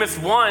most famous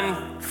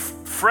one,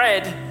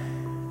 Fred,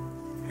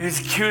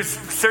 who's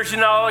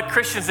searching all the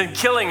Christians and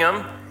killing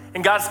them.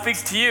 And God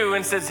speaks to you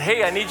and says,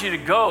 hey, I need you to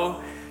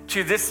go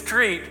to this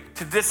street,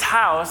 to this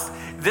house.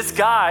 This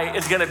guy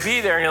is going to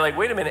be there. And you're like,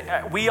 wait a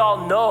minute. We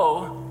all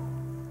know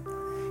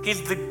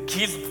he's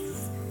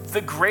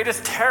the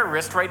greatest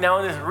terrorist right now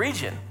in this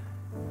region.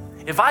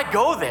 If I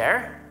go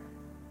there,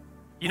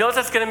 you know what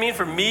that's going to mean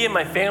for me and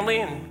my family?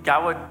 And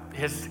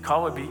his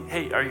call would be,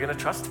 hey, are you going to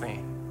trust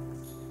me?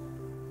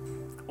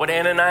 What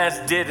Ananias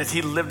did is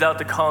he lived out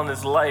the call in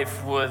his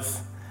life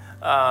was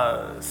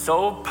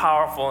so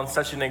powerful and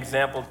such an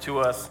example to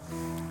us.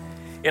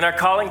 In our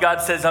calling,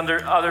 God says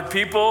under other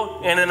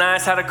people,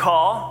 Ananias had a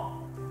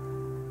call.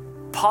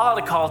 Paul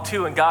had a call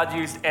too, and God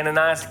used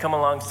Ananias to come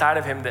alongside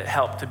of him to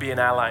help, to be an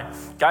ally.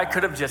 God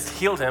could have just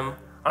healed him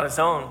on his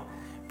own,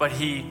 but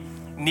he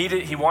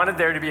wanted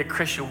there to be a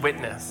Christian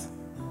witness,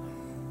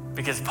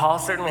 because Paul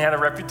certainly had a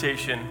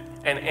reputation,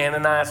 and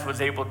Ananias was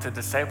able to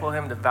disciple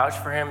him, to vouch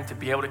for him, to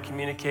be able to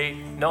communicate.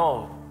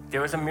 No, there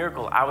was a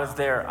miracle. I was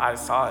there. I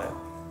saw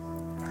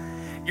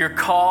it. Your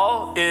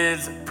call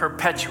is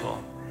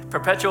perpetual.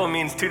 Perpetual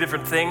means two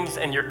different things,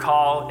 and your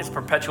call is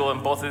perpetual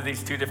in both of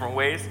these two different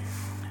ways.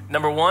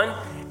 Number one,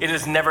 it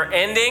is never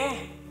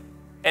ending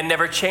and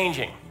never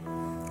changing,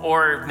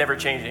 or never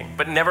changing,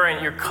 but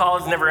your call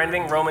is never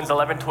ending. Romans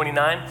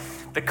 11:29.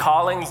 The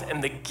callings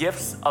and the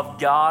gifts of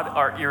God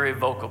are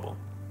irrevocable.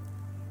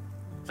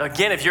 So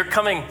again, if you're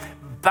coming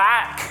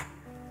back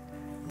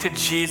to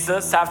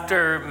Jesus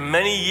after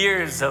many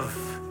years of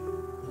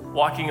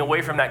walking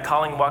away from that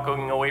calling,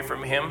 walking away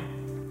from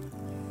him,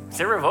 it's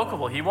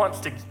irrevocable. He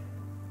wants to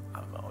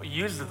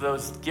use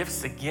those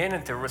gifts again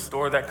and to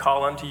restore that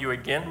call unto you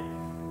again.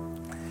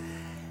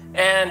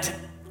 And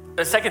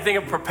the second thing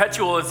of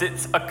perpetual is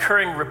it's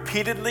occurring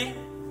repeatedly.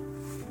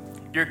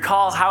 Your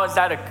call, how does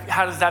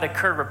that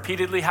occur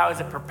repeatedly? How is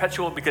it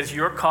perpetual? Because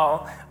your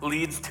call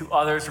leads to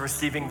others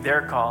receiving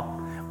their call,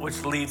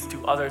 which leads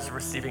to others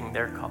receiving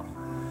their call.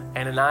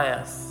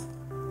 Ananias,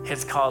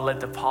 his call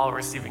led to Paul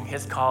receiving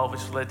his call,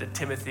 which led to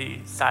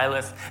Timothy,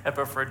 Silas,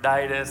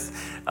 Epaphroditus.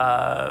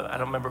 I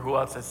don't remember who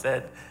else I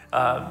said.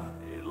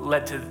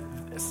 Led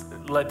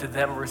to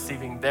them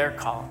receiving their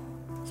call.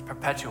 It's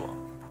perpetual.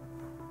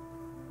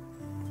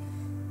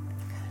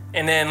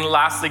 And then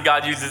lastly,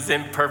 God uses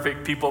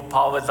imperfect people.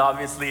 Paul was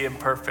obviously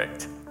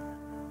imperfect.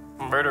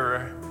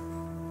 Murderer.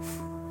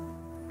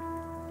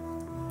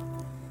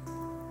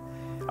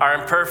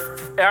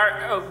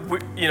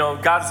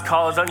 God's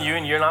call is on you,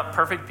 and you're not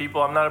perfect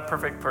people. I'm not a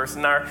perfect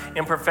person. Our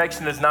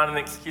imperfection is not an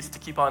excuse to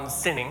keep on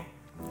sinning.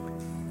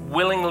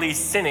 willingly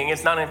sinning.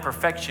 It's not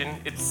imperfection,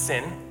 it's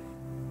sin.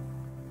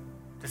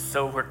 Just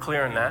so we're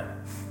clear on that.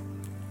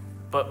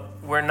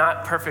 But we're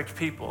not perfect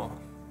people.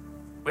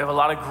 We have a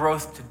lot of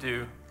growth to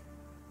do.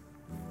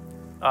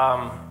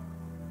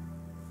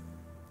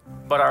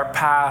 But our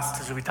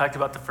past, as we talked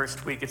about the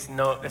first week, it's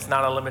not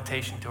a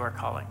limitation to our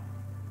calling.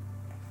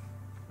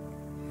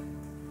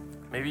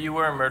 Maybe you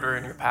were a murderer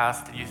in your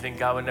past and you think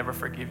God would never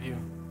forgive you.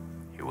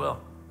 He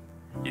will.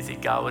 You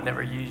think God would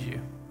never use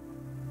you.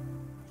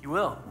 He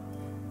will.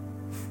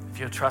 If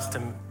you'll trust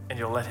him and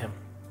you'll let him.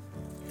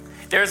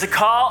 There's a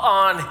call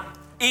on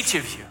each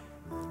of you.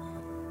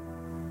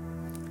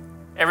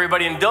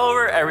 Everybody in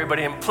Dover,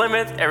 everybody in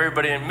Plymouth,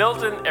 everybody in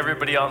Milton,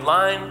 everybody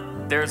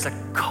online, there's a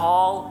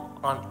call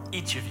on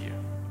each of you.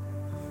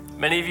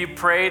 Many of you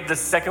prayed the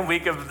second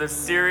week of this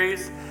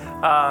series,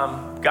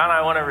 God,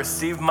 I want to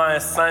receive my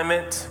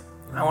assignment.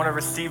 I want to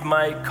receive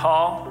my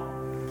call.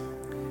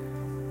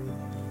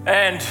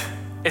 And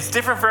it's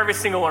different for every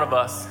single one of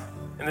us.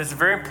 And it's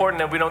very important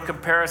that we don't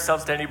compare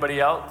ourselves to anybody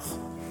else.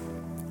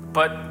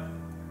 But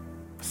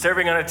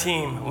serving on a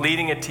team,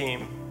 leading a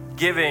team,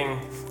 giving,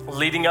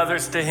 leading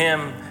others to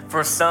him.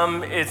 For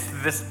some, it's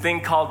this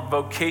thing called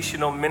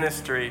vocational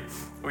ministry,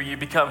 where you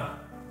become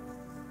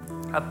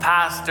a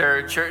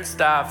pastor, church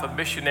staff, a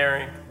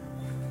missionary.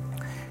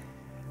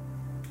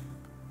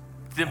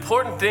 The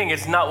important thing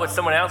is not what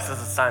someone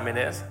else's assignment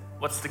is.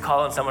 What's the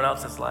call in someone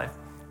else's life?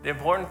 The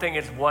important thing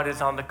is what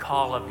is on the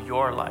call of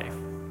your life.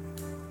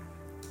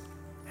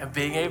 And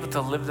being able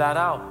to live that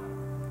out.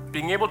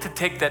 Being able to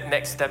take that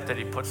next step that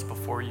he puts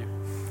before you.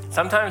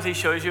 Sometimes he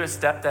shows you a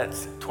step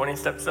that's 20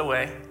 steps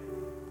away.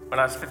 When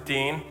I was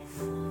 15,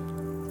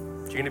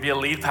 you're going to be a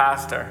lead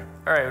pastor.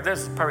 All right,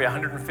 there's probably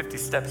 150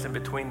 steps in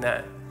between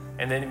that.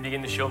 And then you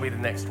begin to show me the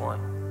next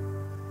one.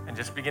 And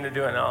just begin to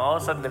do it. And all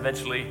of a sudden,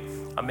 eventually,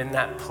 I'm in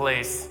that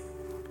place.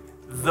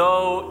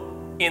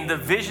 Though in the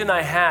vision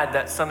I had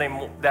that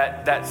Sunday,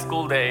 that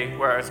school day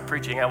where I was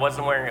preaching, I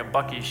wasn't wearing a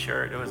Bucky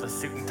shirt. It was a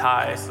suit and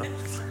tie. So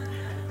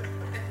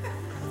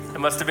it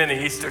must have been an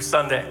Easter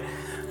Sunday.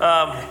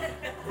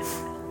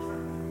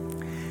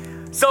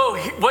 So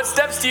what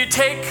steps do you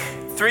take?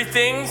 3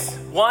 things.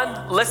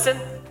 1, listen.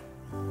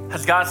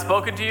 Has God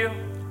spoken to you?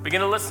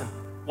 Begin to listen.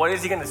 What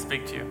is he going to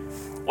speak to you?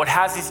 What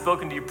has he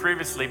spoken to you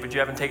previously, but you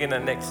haven't taken the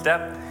next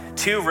step?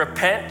 2,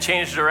 repent,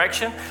 change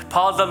direction.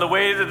 Paul's on the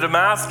way to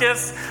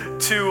Damascus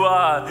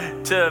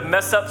to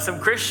mess up some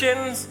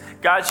Christians.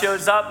 God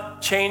shows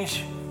up,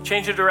 change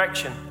the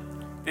direction.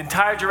 The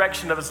entire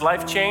direction of his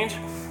life change.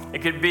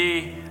 It could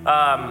be,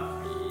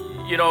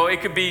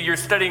 it could be you're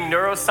studying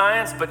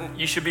neuroscience, but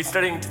you should be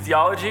studying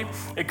theology.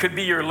 It could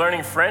be you're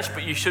learning French,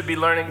 but you should be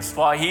learning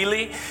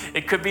Swahili.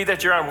 It could be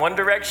that you're on one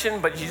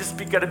direction, but you just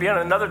got to be on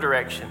another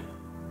direction.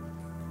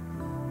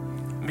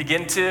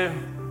 Begin to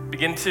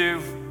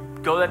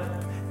go that,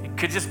 it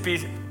could just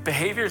be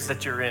behaviors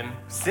that you're in,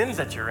 sins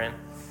that you're in,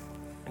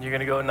 and you're going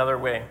to go another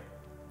way.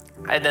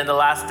 And then the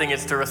last thing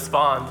is to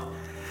respond.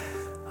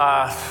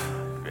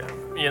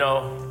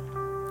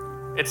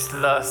 It's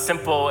the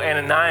simple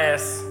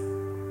Ananias.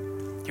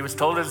 He was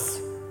told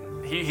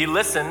he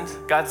listened,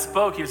 God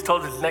spoke, he was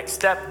told his next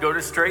step, go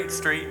to Straight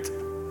Street.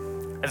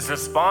 And his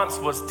response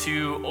was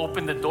to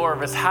open the door of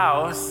his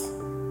house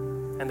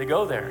and to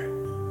go there.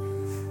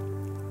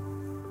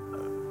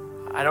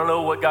 I don't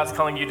know what God's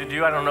calling you to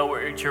do. I don't know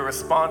what your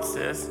response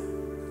is,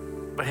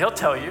 but he'll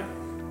tell you.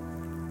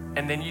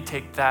 And then you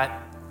take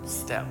that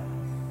step.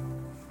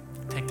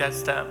 Take that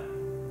step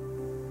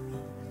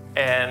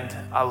and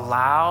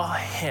allow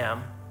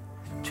him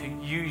to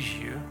use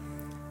you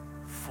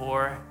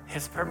for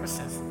his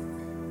purposes.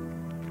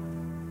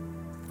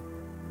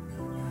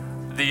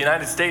 The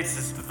United States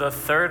is the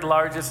 3rd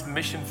largest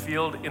mission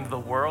field in the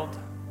world.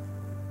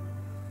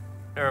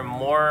 There are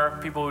more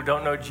people who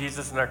don't know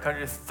Jesus in our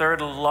country. 3rd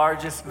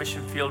largest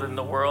mission field in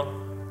the world.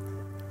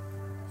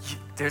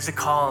 There's a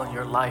call in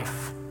your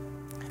life.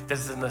 This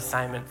is an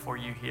assignment for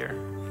you here.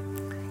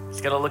 It's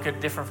going to look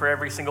different for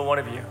every single one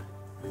of you,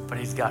 but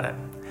he's got it.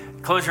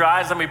 Close your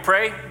eyes, let me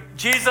pray.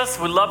 Jesus,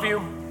 we love you.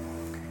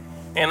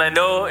 And I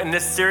know in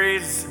this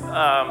series,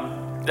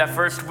 that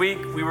first week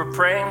we were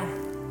praying.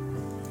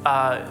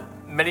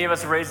 Many of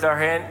us raised our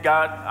hand.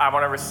 God, I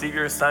want to receive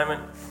your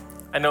assignment.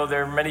 I know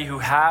there are many who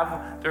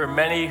have. There are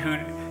many who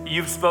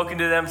you've spoken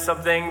to them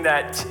something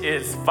that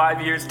is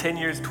 5 years, 10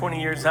 years,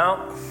 20 years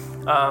out.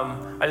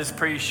 I just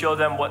pray you show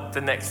them what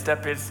the next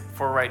step is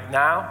for right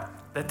now,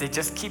 that they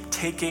just keep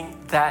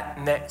taking that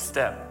next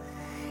step.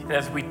 And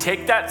as we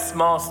take that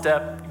small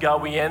step,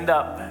 God, we end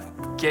up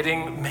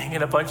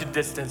making a bunch of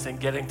distance and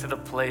getting to the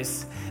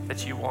place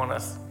that you want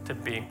us to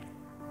be.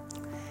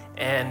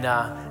 And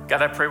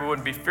God, I pray we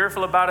wouldn't be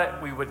fearful about it.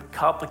 We wouldn't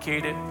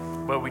complicate it.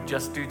 What we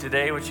just do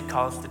today, what you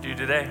call us to do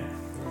today.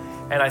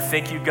 And I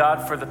thank you,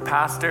 God, for the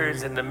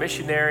pastors and the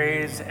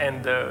missionaries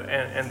and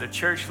the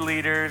church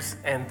leaders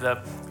and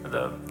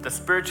the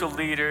spiritual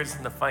leaders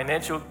and the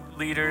financial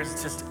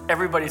leaders, just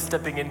everybody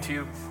stepping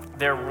into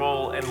their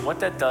role and what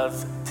that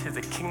does to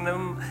the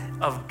kingdom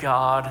of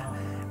God,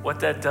 what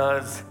that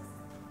does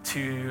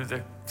to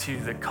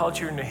the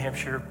culture in New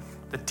Hampshire,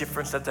 the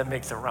difference that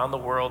makes around the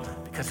world,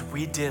 because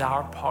we did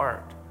our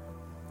part.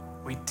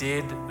 We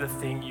did the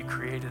thing you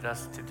created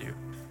us to do.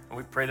 And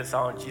we pray this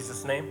all in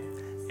Jesus'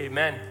 name.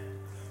 Amen.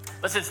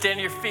 Let's stand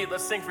to your feet.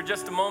 Let's sing for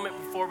just a moment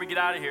before we get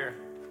out of here.